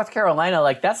 And North Carolina,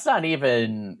 like that's not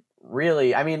even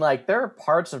really, I mean, like there are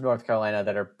parts of North Carolina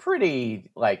that are pretty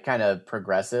like kind of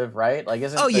progressive, right? Like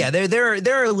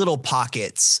there are little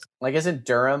pockets. Like isn't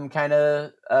Durham kind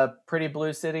of a pretty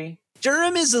blue city?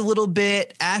 Durham is a little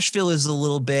bit, Asheville is a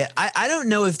little bit. I don't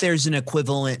know if there's an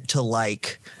equivalent to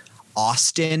like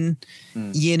Austin,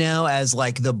 as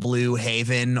like the Blue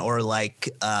Haven, or like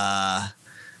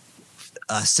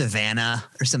Savannah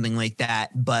or something like that,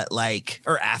 but like,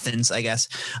 or Athens, I guess.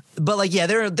 But like, yeah,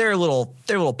 there are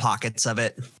little pockets of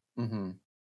it. Mm-hmm.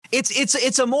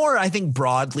 It's a more, I think,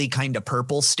 broadly kind of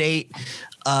purple state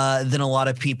than a lot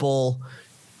of people.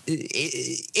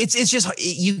 It's just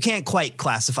you can't quite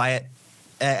classify it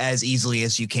as easily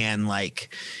as you can,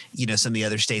 like, some of the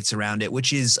other states around it,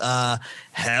 which is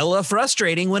hella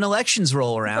frustrating when elections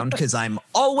roll around because I'm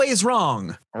always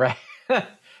wrong. Right,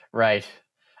 right.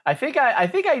 I think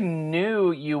I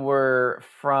knew you were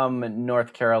from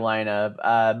North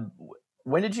Carolina.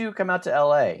 When did you come out to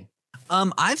LA?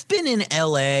 I've been in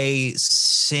LA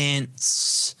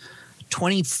since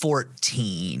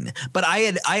 2014. But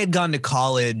I had gone to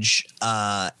college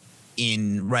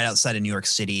in right outside of New York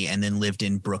City, and then lived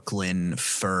in Brooklyn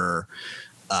for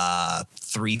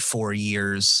 3-4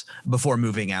 years before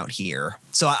moving out here.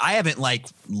 So I haven't like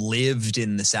lived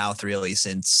in the South really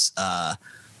since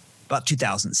about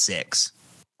 2006.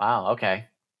 Wow. Okay.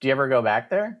 Do you ever go back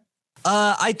there?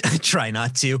 I try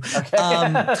not to. Okay.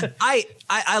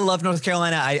 I love North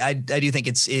Carolina. I do think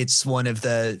it's one of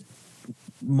the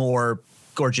more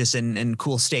gorgeous and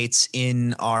cool states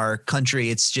in our country.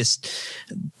 It's just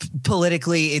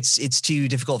politically it's too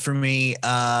difficult for me.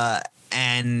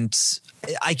 And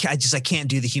I can't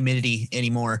do the humidity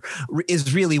anymore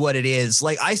is really what it is.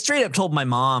 Like I straight up told my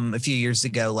mom a few years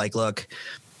ago, like, look,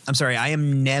 I'm sorry, I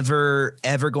am never,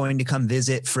 ever going to come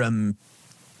visit from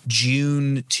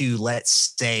June to,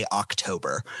 let's say,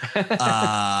 October.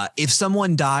 If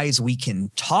someone dies, we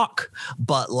can talk,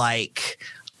 but like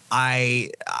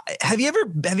have you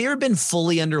ever been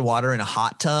fully underwater in a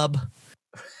hot tub?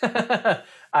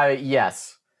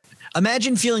 Yes.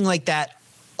 Imagine feeling like that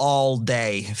all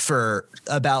day for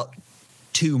about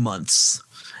 2 months.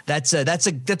 That's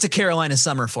a Carolina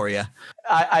summer for you.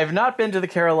 I've not been to the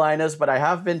Carolinas, but I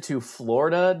have been to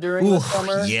Florida during the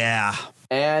summer. Yeah.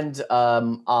 And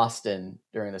Austin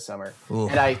during the summer. Ooh.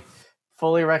 And I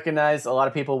fully recognize a lot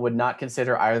of people would not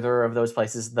consider either of those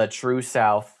places the true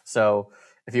South. So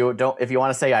if you want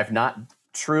to say I've not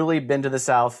truly been to the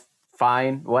South,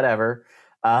 fine, whatever.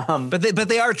 But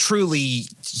they are truly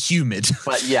humid.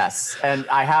 But yes, and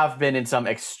I have been in some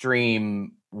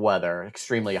extreme weather,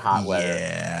 extremely hot weather.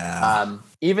 Yeah.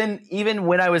 Even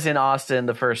when I was in Austin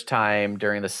the first time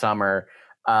during the summer,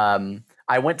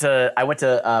 I went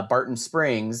to Barton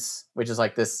Springs, which is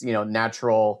like this,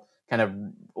 natural kind of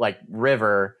like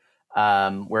river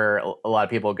where a lot of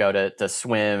people go to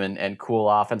swim and cool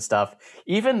off and stuff.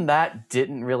 Even that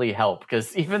didn't really help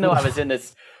because even though I was in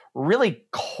this really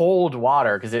cold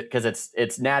water because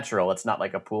it's natural, it's not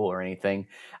like a pool or anything,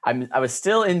 I was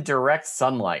still in direct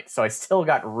sunlight, so I still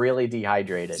got really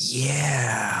dehydrated.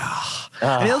 Yeah.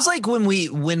 I mean, it was like when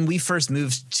we first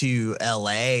moved to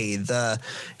LA,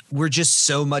 we're just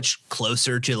so much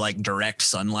closer to like direct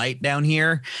sunlight down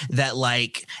here that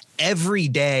like every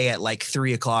day at like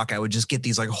 3 o'clock, I would just get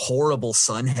these like horrible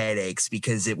sun headaches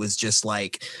because it was just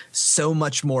like so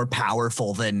much more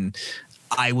powerful than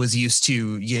I was used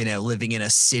to, living in a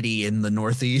city in the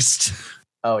Northeast.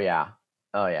 Oh yeah.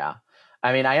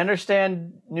 I mean, I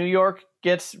understand New York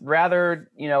gets rather,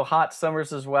 hot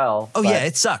summers as well. Oh yeah,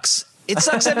 it sucks. It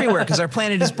sucks everywhere because our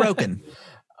planet is broken.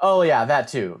 Oh yeah, that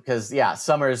too. Because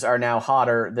summers are now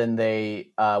hotter than they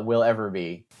will ever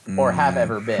be or have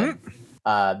ever been.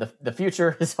 The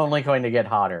future is only going to get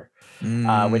hotter,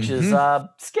 which is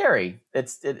scary.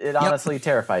 It honestly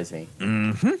terrifies me.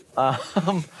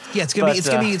 It's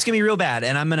gonna be real bad,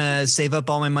 and I'm gonna save up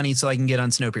all my money so I can get on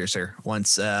Snowpiercer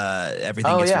once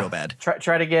everything gets real bad.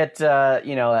 Try to get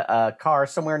a car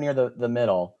somewhere near the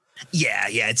middle. Yeah,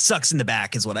 it sucks in the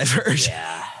back, is what I've heard.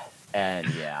 Yeah, and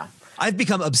yeah. I've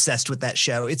become obsessed with that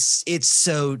show. It's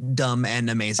so dumb and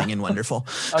amazing and wonderful.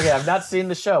 Okay, I've not seen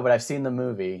the show, but I've seen the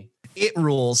movie. It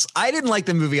rules. I didn't like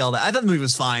the movie all that. I thought the movie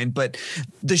was fine, but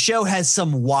the show has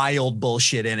some wild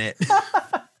bullshit in it.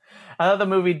 I thought the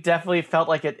movie definitely felt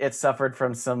like it suffered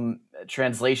from some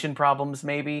translation problems,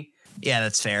 maybe. Yeah,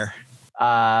 that's fair.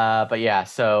 But yeah,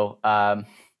 so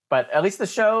but at least the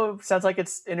show sounds like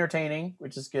it's entertaining,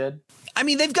 which is good. I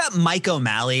mean, they've got Mike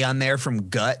O'Malley on there from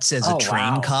Guts as a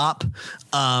train cop,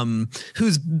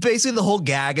 who's basically the whole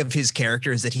gag of his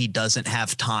character is that he doesn't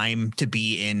have time to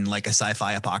be in like a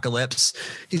sci-fi apocalypse.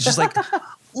 He's just like,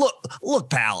 look,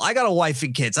 pal, I got a wife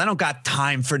and kids. I don't got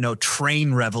time for no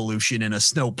train revolution in a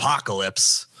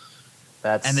snowpocalypse.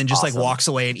 And then just awesome. Like walks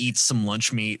away and eats some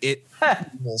lunch meat. It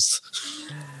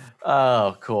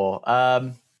Oh, cool.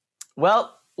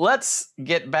 Well, let's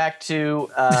get back to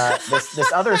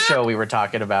this other show we were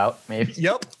talking about. Maybe.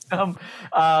 Yep.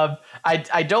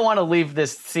 I don't want to leave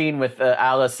this scene with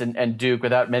Alice and Duke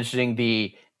without mentioning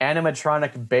the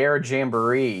animatronic bear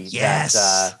jamboree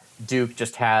that Duke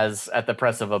just has at the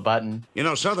press of a button.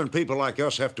 Southern people like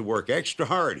us have to work extra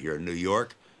hard here in New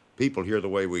York. People hear the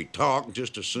way we talk and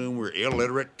just assume we're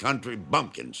illiterate country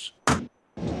bumpkins.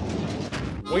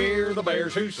 We're the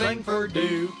bears who sing for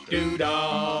Duke,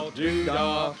 doo-dah,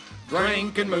 doo-dah,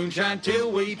 drinking moonshine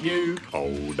till we puke.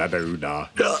 Oh, da-doo-dah.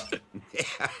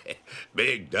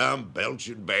 Big, dumb,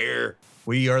 belching bear.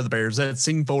 We are the bears that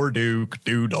sing for Duke,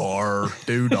 doo-dar,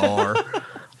 doo-dar.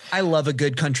 I love a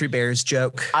good country bears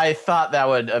joke. I thought that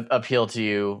would appeal to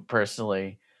you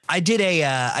personally. I did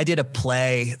a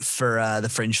play for the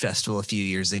Fringe Festival a few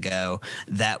years ago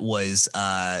that was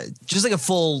just like a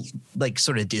full like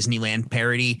sort of Disneyland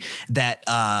parody that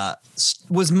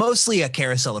was mostly a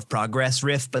Carousel of Progress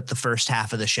riff, but the first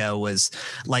half of the show was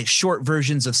like short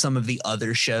versions of some of the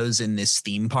other shows in this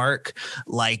theme park,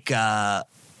 like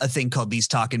a thing called These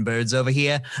Talking Birds Over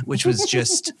Here, which was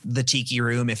just the Tiki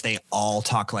Room if they all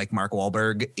talk like Mark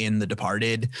Wahlberg in The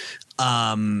Departed.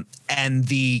 And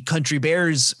the Country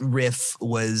Bears riff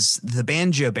was the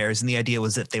Banjo Bears, and the idea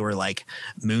was that they were like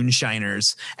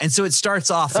moonshiners. And so it starts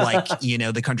off like, you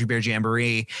know, the Country Bear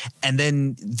Jamboree, and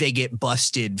then they get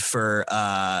busted for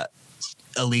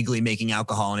illegally making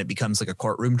alcohol, and it becomes like a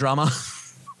courtroom drama.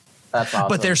 That's awesome.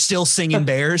 But they're still singing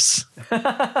bears.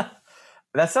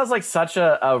 That sounds like such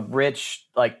a rich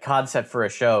like concept for a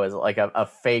show, is like a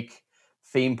fake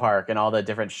theme park and all the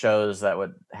different shows that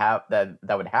would have that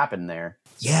would happen there.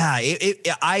 Yeah,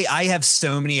 I have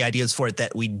so many ideas for it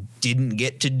that we didn't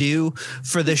get to do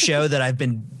for the show that I've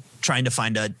been trying to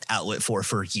find an outlet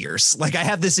for years. Like I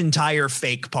have this entire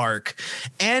fake park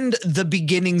and the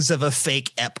beginnings of a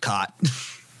fake Epcot.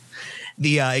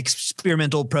 The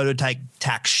experimental prototype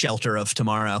tax shelter of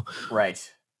tomorrow. Right.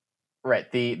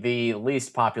 The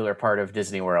least popular part of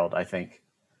Disney World, I think.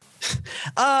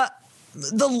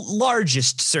 The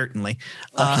largest, certainly.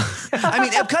 I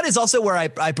mean, Epcot is also where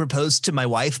I proposed to my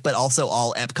wife, but also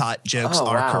all Epcot jokes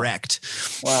are correct.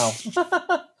 Wow.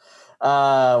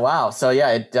 Wow. So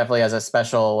yeah, it definitely has a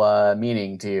special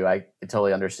meaning to you. I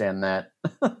totally understand that.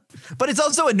 But it's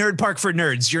also a nerd park for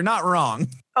nerds. You're not wrong.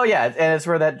 Oh yeah, and it's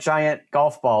where that giant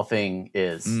golf ball thing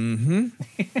is. Mm-hmm.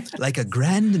 Like a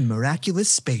grand and miraculous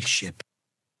spaceship.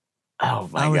 Oh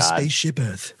my God. Our spaceship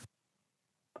Earth.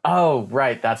 Oh,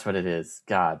 right. That's what it is.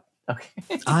 God.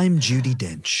 Okay. I'm Judi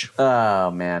Dench.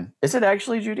 Oh man. Is it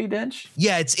actually Judi Dench?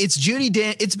 Yeah, it's Judi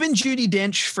Dench. It's been Judi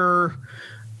Dench for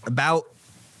about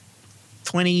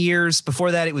 20 years.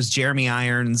 Before that, it was Jeremy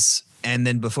Irons. And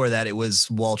then before that, it was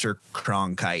Walter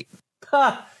Cronkite.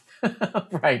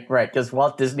 Right. Because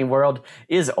Walt Disney World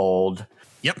is old.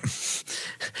 Yep.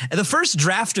 And the first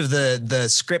draft of the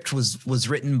script was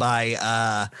written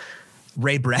by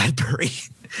Ray Bradbury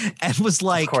and was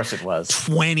like, of course it was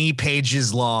 20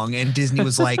 pages long. And Disney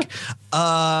was like,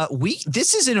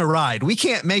 this isn't a ride. We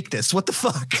can't make this. What the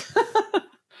fuck?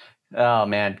 Oh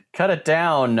man. Cut it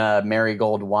down,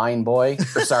 Marigold Wine Boy.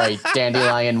 Or sorry,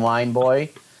 Dandelion Wine Boy.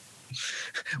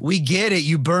 We get it.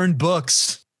 You burned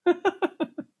books.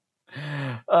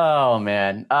 Oh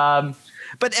man.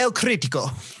 But El Critico.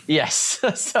 Yes.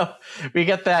 So we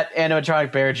get that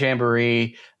animatronic bear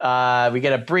jamboree. We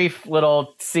get a brief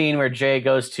little scene where Jay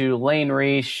goes to Lane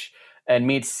Reich and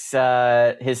meets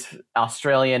his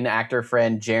Australian actor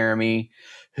friend Jeremy,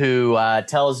 who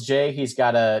tells Jay he's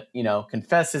got to,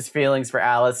 confess his feelings for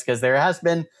Alice, because there has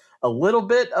been a little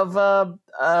bit of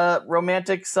a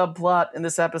romantic subplot in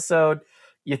this episode.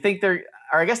 You think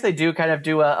I guess they do kind of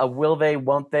do a will they,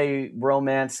 won't they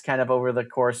romance kind of over the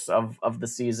course of the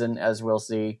season, as we'll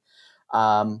see.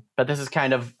 But this is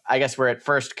kind of, I guess, where it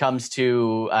first comes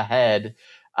to a head.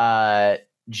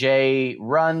 Jay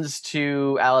runs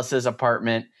to Alice's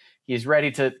apartment. He's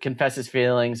ready to confess his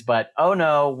feelings, but oh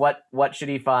no, what should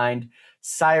he find?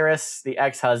 Cyrus, the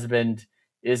ex-husband,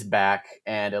 is back,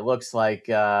 and it looks like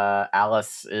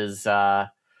Alice is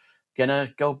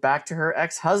gonna go back to her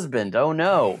ex-husband. Oh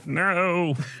no.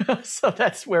 No. So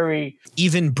that's where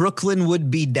even Brooklyn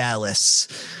would be Dallas,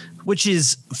 which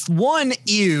is one,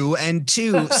 ew, and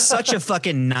two, such a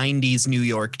fucking 90s New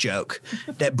York joke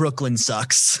that Brooklyn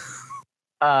sucks.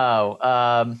 Oh,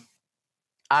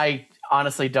 I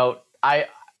honestly don't.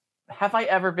 Have I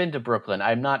ever been to Brooklyn?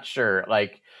 I'm not sure.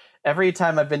 Like every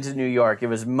time I've been to New York, it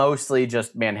was mostly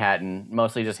just Manhattan,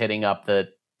 mostly just hitting up the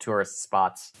tourist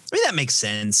spots. I mean, that makes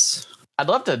sense. I'd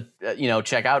love to,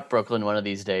 check out Brooklyn one of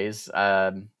these days.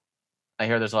 I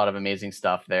hear there's a lot of amazing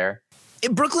stuff there.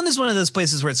 Brooklyn is one of those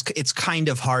places where it's kind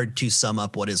of hard to sum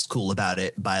up what is cool about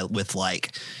it with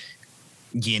like,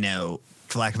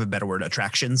 for lack of a better word,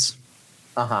 attractions.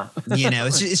 Uh-huh.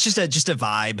 It's just a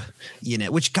vibe,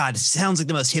 which God sounds like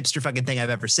the most hipster fucking thing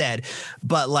I've ever said,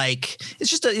 but like it's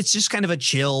just kind of a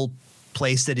chill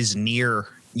place that is near,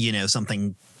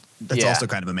 something that's also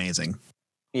kind of amazing.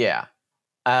 Yeah.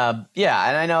 And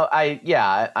I know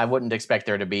I wouldn't expect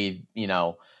there to be,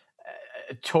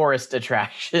 tourist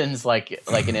attractions like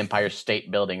an Empire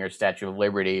State Building or Statue of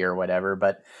Liberty or whatever,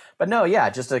 but no, yeah,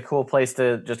 just a cool place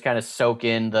to just kind of soak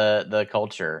in the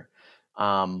culture.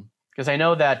 Because I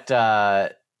know that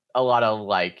a lot of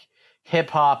like hip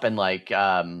hop and like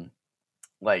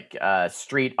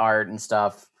street art and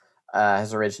stuff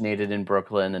has originated in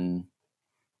Brooklyn,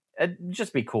 it'd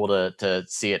just be cool to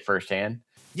see it firsthand.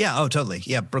 Yeah. Oh, totally.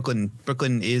 Yeah. Brooklyn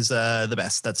is the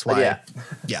best. That's why.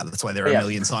 Yeah. That's why there are a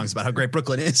million songs about how great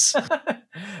Brooklyn is.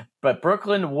 But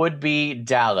Brooklyn would be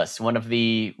Dallas, one of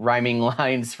the rhyming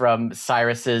lines from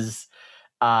Cyrus's,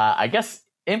 I guess,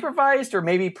 improvised or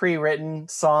maybe pre-written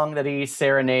song that he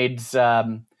serenades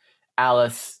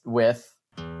Alice with.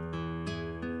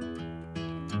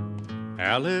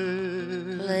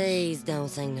 Alice, Please don't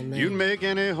sing to me. you'd make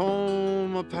any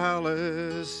home a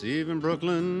palace. Even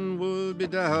Brooklyn would be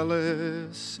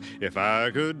Dallas if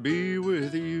I could be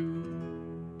with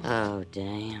you. Oh,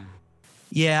 damn.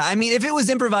 Yeah, I mean, if it was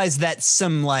improvised, that's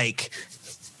some like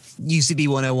UCB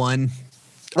 101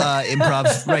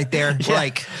 improv right there. Yeah.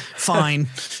 Like, fine,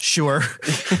 sure.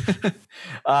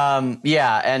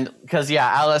 Yeah, and because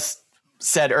Alice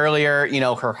said earlier,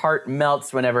 her heart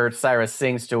melts whenever Cyrus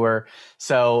sings to her.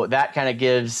 So that kind of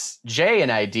gives Jay an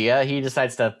idea. He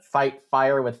decides to fight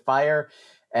fire with fire,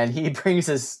 and he brings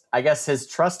his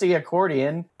trusty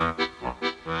accordion.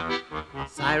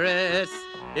 Cyrus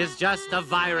is just a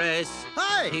virus.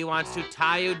 Hey! He wants to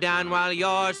tie you down while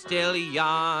you're still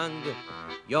young.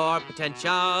 Your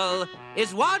potential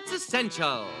is what's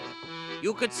essential.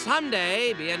 You could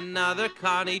someday be another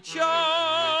Connie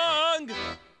Chung.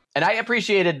 And I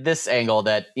appreciated this angle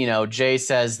that, Jay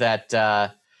says that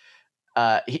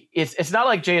it's not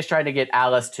like Jay is trying to get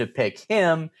Alice to pick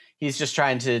him. He's just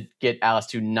trying to get Alice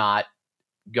to not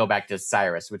go back to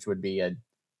Cyrus, which would be a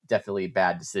definitely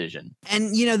bad decision.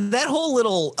 And that whole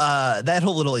little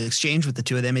exchange with the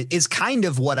two of them is kind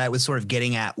of what I was sort of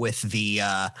getting at with the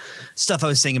stuff I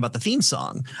was saying about the theme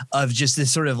song, of just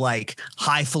this sort of like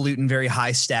highfalutin, very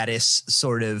high status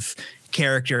sort of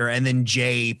character, and then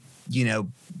Jay,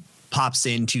 pops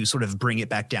in to sort of bring it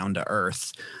back down to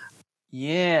earth.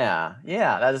 Yeah,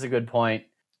 that is a good point.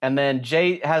 And then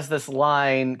Jay has this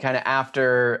line kind of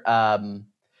after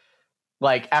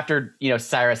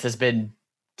Cyrus has been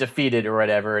defeated or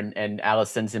whatever, and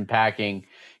Alice sends him packing.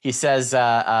 He says,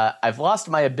 I've lost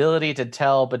my ability to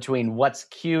tell between what's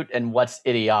cute and what's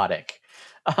idiotic,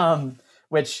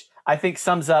 which I think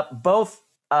sums up both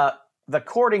the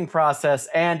courting process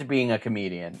and being a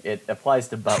comedian. It applies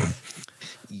to both.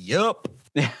 Yup.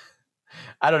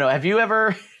 I don't know. Have you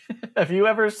ever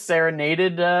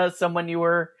serenaded someone you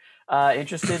were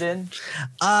interested in?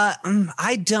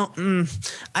 I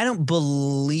don't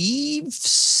believe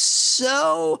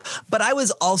so, but I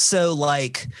was also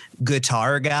like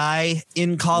guitar guy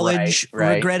in college,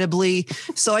 right. regrettably.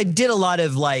 So I did a lot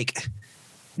of like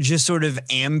just sort of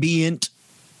ambient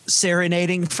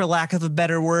serenading, for lack of a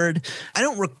better word. I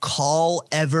don't recall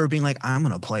ever being like, I'm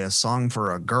going to play a song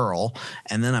for a girl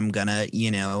and then I'm going to,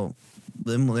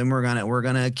 then we're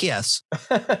gonna kiss.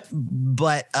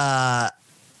 But I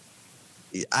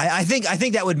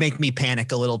think that would make me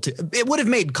panic a little too. It would have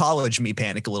made college me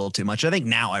panic a little too much. I think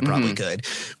now I probably could,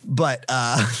 but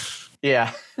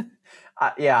yeah.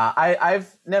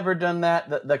 I've never done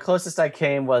that. The closest I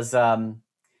came was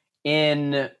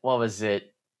in, what was it,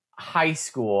 high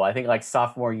school, I think like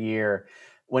sophomore year,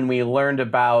 when we learned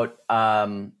about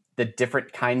the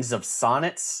different kinds of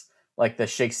sonnets, like the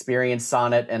Shakespearean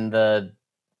sonnet and the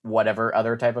whatever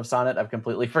other type of sonnet I've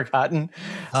completely forgotten.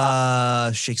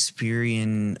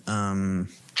 Shakespearean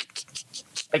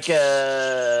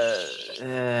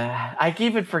I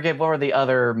even forget what were the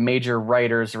other major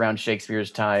writers around Shakespeare's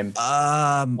time.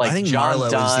 I think John Marlowe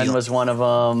Donne was one of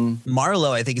them.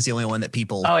 Marlowe, I think, is the only one that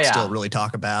people still really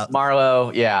talk about.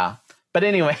 Marlowe, yeah. But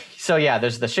anyway, so yeah,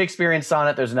 there's the Shakespearean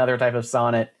sonnet. There's another type of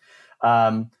sonnet.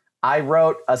 I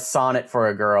wrote a sonnet for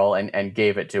a girl and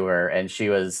gave it to her, and she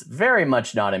was very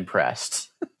much not impressed.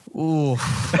 Ooh,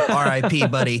 R.I.P.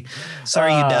 buddy.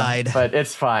 Sorry you died. But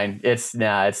it's fine. It's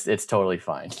totally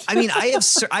fine. I mean, I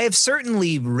have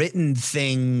certainly written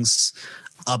things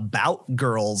about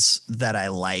girls that I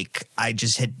like.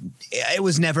 It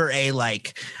was never a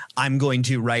like, I'm going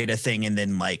to write a thing and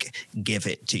then like give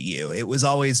it to you. It was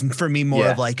always for me more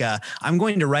of like I'm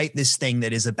going to write this thing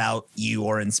that is about you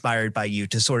or inspired by you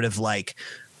to sort of like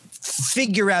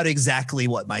figure out exactly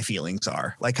what my feelings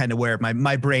are, like kind of where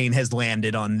my brain has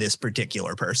landed on this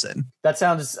particular person. That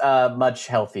sounds much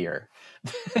healthier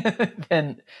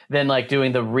than like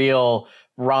doing the real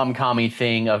rom-com-y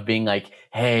thing of being like,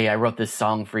 hey, I wrote this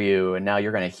song for you and now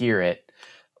you're going to hear it.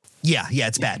 Yeah,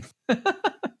 it's bad.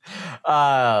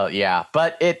 Yeah,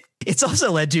 but it's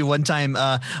also led to one time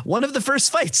one of the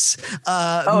first fights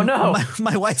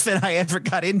my wife and I ever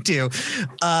got into.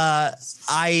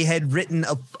 I had written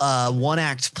a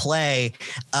one-act play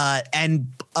and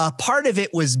part of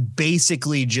it was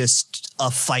basically just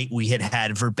a fight we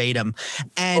had verbatim,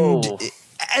 and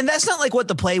And that's not like what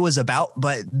the play was about,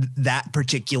 but that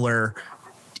particular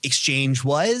exchange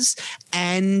was.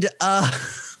 And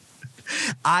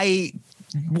I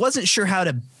wasn't sure how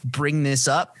to bring this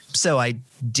up, so I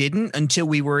didn't until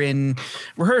we were in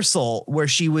rehearsal where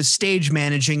she was stage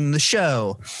managing the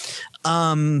show.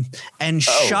 And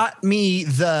shot me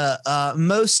the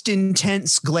most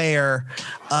intense glare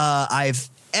I've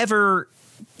ever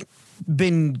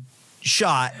been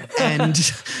shot.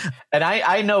 And and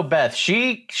I know Beth,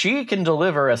 she can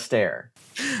deliver a stare.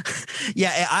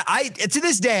 Yeah, I to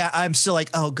this day I'm still like,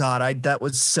 oh God, that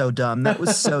was so dumb. That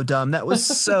was so dumb. That was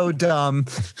so dumb.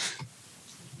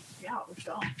 Yeah, it was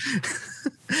dumb.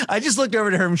 I just looked over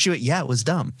to her and she went, yeah, it was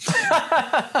dumb.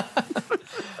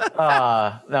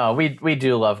 No, we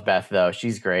do love Beth though.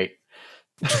 She's great.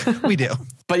 We do.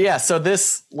 But yeah, so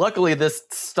luckily this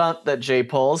stunt that Jay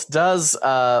pulls does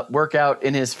work out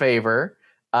in his favor.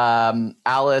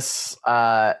 Alice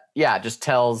just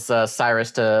tells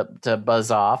Cyrus to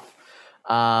buzz off.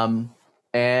 And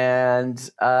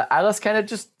Alice kind of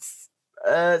just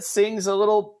sings a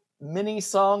little mini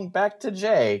song back to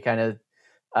Jay, kind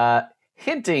of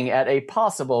hinting at a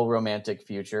possible romantic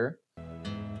future.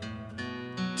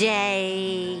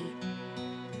 Jay,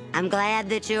 I'm glad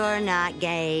that you're not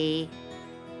gay.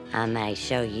 I may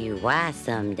show you why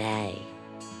someday.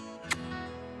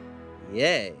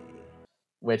 Yay.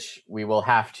 Which we will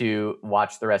have to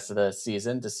watch the rest of the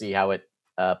season to see how it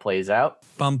plays out.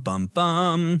 Bum, bum,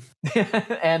 bum.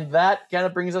 And that kind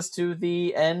of brings us to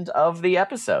the end of the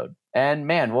episode. And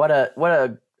man, what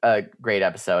a great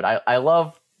episode. I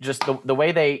love just the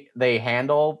way they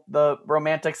handle the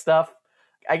romantic stuff.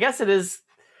 I guess it is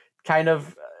kind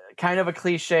of a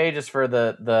cliche just for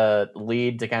the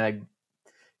lead to kind of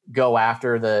go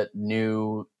after the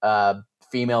new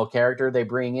female character they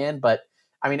bring in. But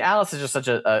I mean, Alice is just such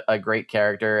a great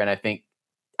character. And I think,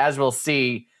 as we'll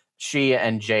see, she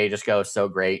and Jay just go so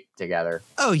great together.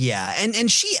 Oh, yeah.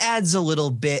 And she adds a little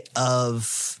bit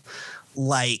of,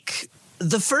 like,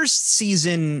 the first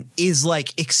season is,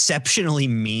 like, exceptionally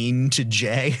mean to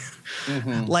Jay.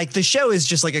 Mm-hmm. Like, the show is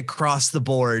just, like, across the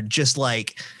board, just,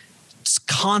 like,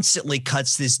 constantly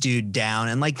cuts this dude down.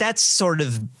 And, like, that's sort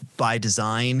of by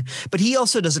design, but he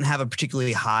also doesn't have a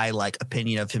particularly high like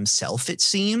opinion of himself, it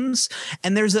seems.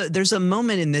 And there's a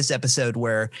moment in this episode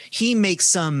where he makes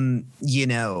some,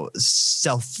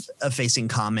 self-effacing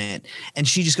comment and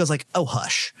she just goes like, oh,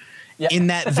 hush. Yeah. In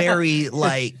that very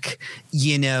like,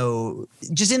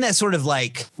 just in that sort of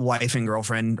like wife and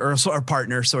girlfriend or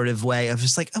partner sort of way of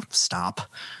just like, oh, stop.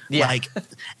 Yeah. Like,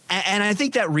 and I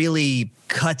think that really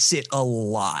cuts it a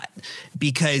lot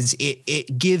because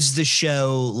it gives the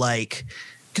show like,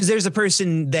 because there's a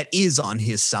person that is on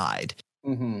his side.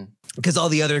 Mm-hmm. Because all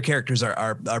the other characters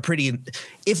are pretty,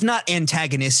 if not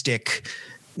antagonistic,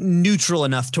 neutral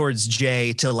enough towards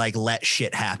Jay to like let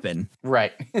shit happen.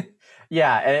 Right.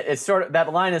 Yeah, and it's sort of,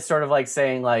 that line is sort of like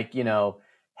saying like,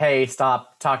 hey,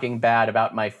 stop talking bad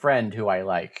about my friend who I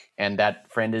like, and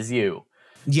that friend is you.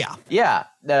 Yeah. Yeah.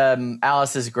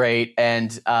 Alice is great.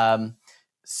 And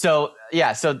so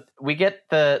we get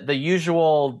the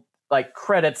usual like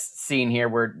credits scene here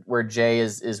where Jay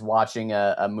is watching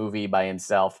a movie by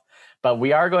himself. But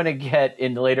we are going to get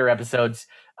in later episodes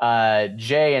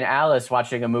Jay and Alice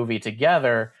watching a movie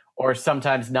together, or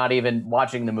sometimes not even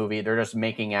watching the movie. They're just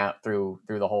making out through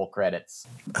the whole credits.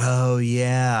 Oh,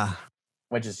 yeah.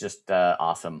 Which is just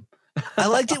awesome. I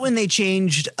liked it when they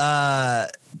changed the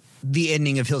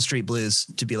ending of Hill Street Blues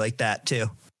to be like that,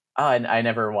 too. Oh, and I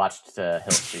never watched Hill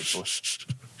Street Blues.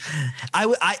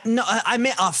 I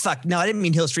didn't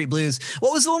mean Hill Street Blues.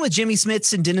 What was the one with Jimmy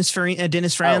Smits and Dennis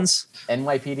Franz? Oh,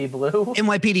 NYPD Blue?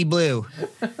 NYPD Blue.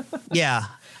 Yeah.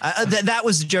 That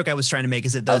was the joke I was trying to make,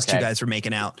 is that those two guys were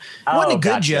making out. It wasn't a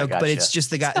good joke, but it's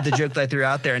just the joke that I threw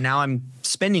out there. And now I'm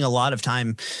spending a lot of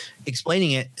time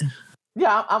explaining it.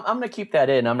 Yeah, I'm going to keep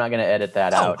that in. I'm not going to edit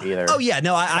that out either. Oh, yeah.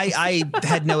 No, I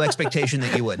had no expectation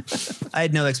that you would. I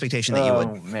had no expectation that you would.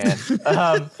 Oh, man.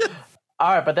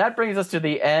 All right, but that brings us to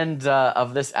the end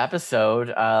of this episode.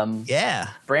 Yeah.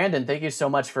 Brandon, thank you so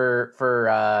much for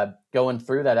going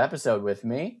through that episode with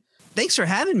me. Thanks for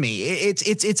having me.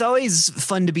 It's always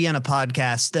fun to be on a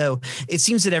podcast, though. It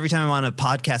seems that every time I'm on a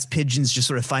podcast, pigeons just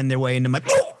sort of find their way into my.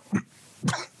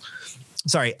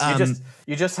 Sorry.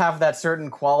 You just have that certain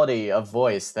quality of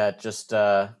voice that just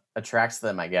attracts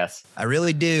them, I guess. I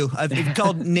really do. I've been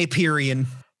called Naperian.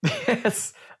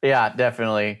 Yes. Yeah,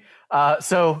 definitely.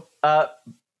 So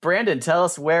Brandon, tell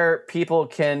us where people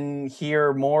can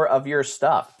hear more of your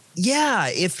stuff. Yeah,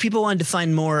 if people wanted to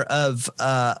find more of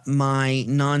my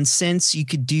nonsense, you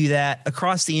could do that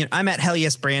across the. I'm at Hell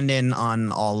Yes Brandon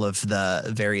on all of the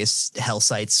various hell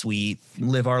sites we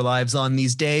live our lives on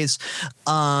these days.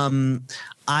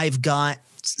 I've got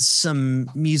some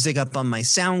music up on my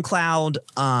SoundCloud.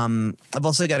 I've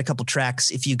also got a couple tracks.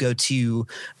 If you go to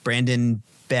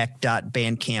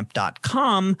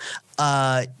brandonbeck.bandcamp.com,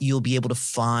 you'll be able to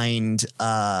find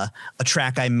a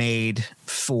track I made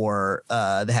for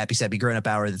the Happy Sappy Grown Up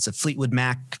Hour that's a Fleetwood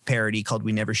Mac parody called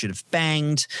We Never Should Have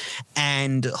Banged.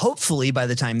 And hopefully by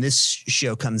the time this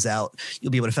show comes out,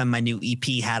 you'll be able to find my new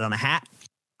EP, Hat on a Hat.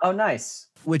 Oh, nice.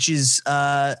 Which is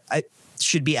I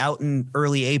should be out in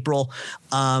early April.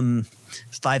 5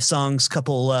 songs,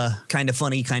 couple kind of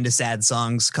funny, kind of sad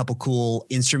songs, couple cool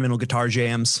instrumental guitar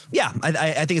jams. Yeah,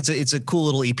 I think it's a cool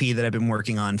little EP that I've been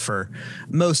working on for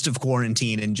most of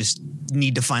quarantine and just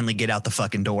need to finally get out the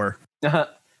fucking door. Yeah,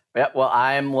 well,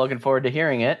 I'm looking forward to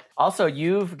hearing it. Also,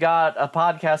 you've got a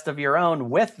podcast of your own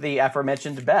with the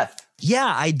aforementioned Beth.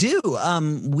 Yeah, I do.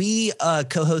 We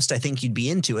co-host, I think you'd be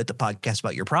into it, the podcast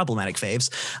about your problematic faves,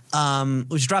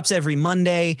 which drops every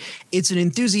Monday. It's an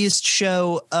enthusiast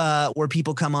show where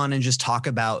people come on and just talk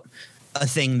about a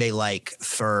thing they like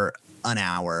for an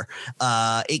hour.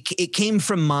 It came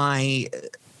from my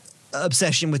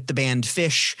obsession with the band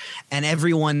Fish and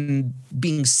everyone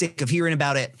being sick of hearing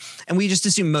about it. And we just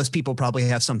assume most people probably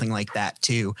have something like that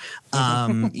too.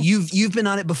 You've been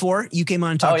on it before. You came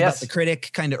on and talked about The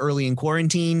Critic kind of early in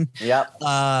quarantine. Yep.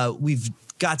 We've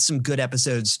got some good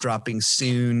episodes dropping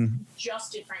soon.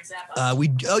 Just did Frank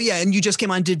Zappa. And you just came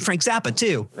on and did Frank Zappa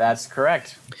too. That's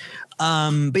correct.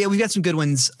 But yeah, we've got some good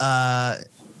ones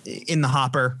in the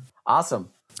hopper. Awesome.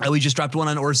 We just dropped one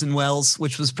on Orson Welles,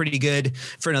 which was pretty good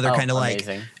for another kind of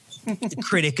amazing. like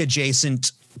critic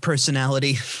adjacent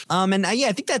personality.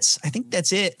 I think that's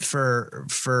it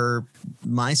for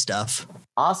my stuff.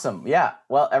 Awesome. Yeah.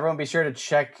 Well, everyone be sure to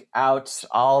check out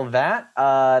all that.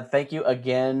 Thank you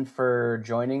again for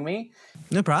joining me.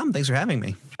 No problem. Thanks for having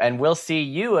me. And we'll see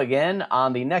you again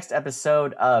on the next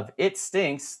episode of It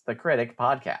Stinks, the Critic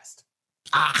podcast.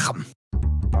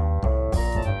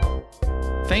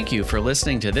 Thank you for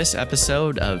listening to this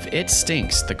episode of It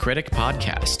Stinks, the Critic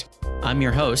podcast. I'm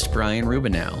your host, Brian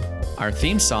Rubinow. Our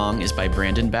theme song is by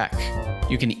Brandon Beck.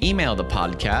 You can email the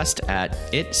podcast at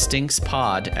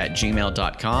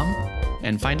itstinkspod@gmail.com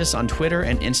and find us on Twitter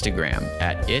and Instagram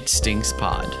at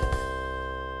itstinckspod.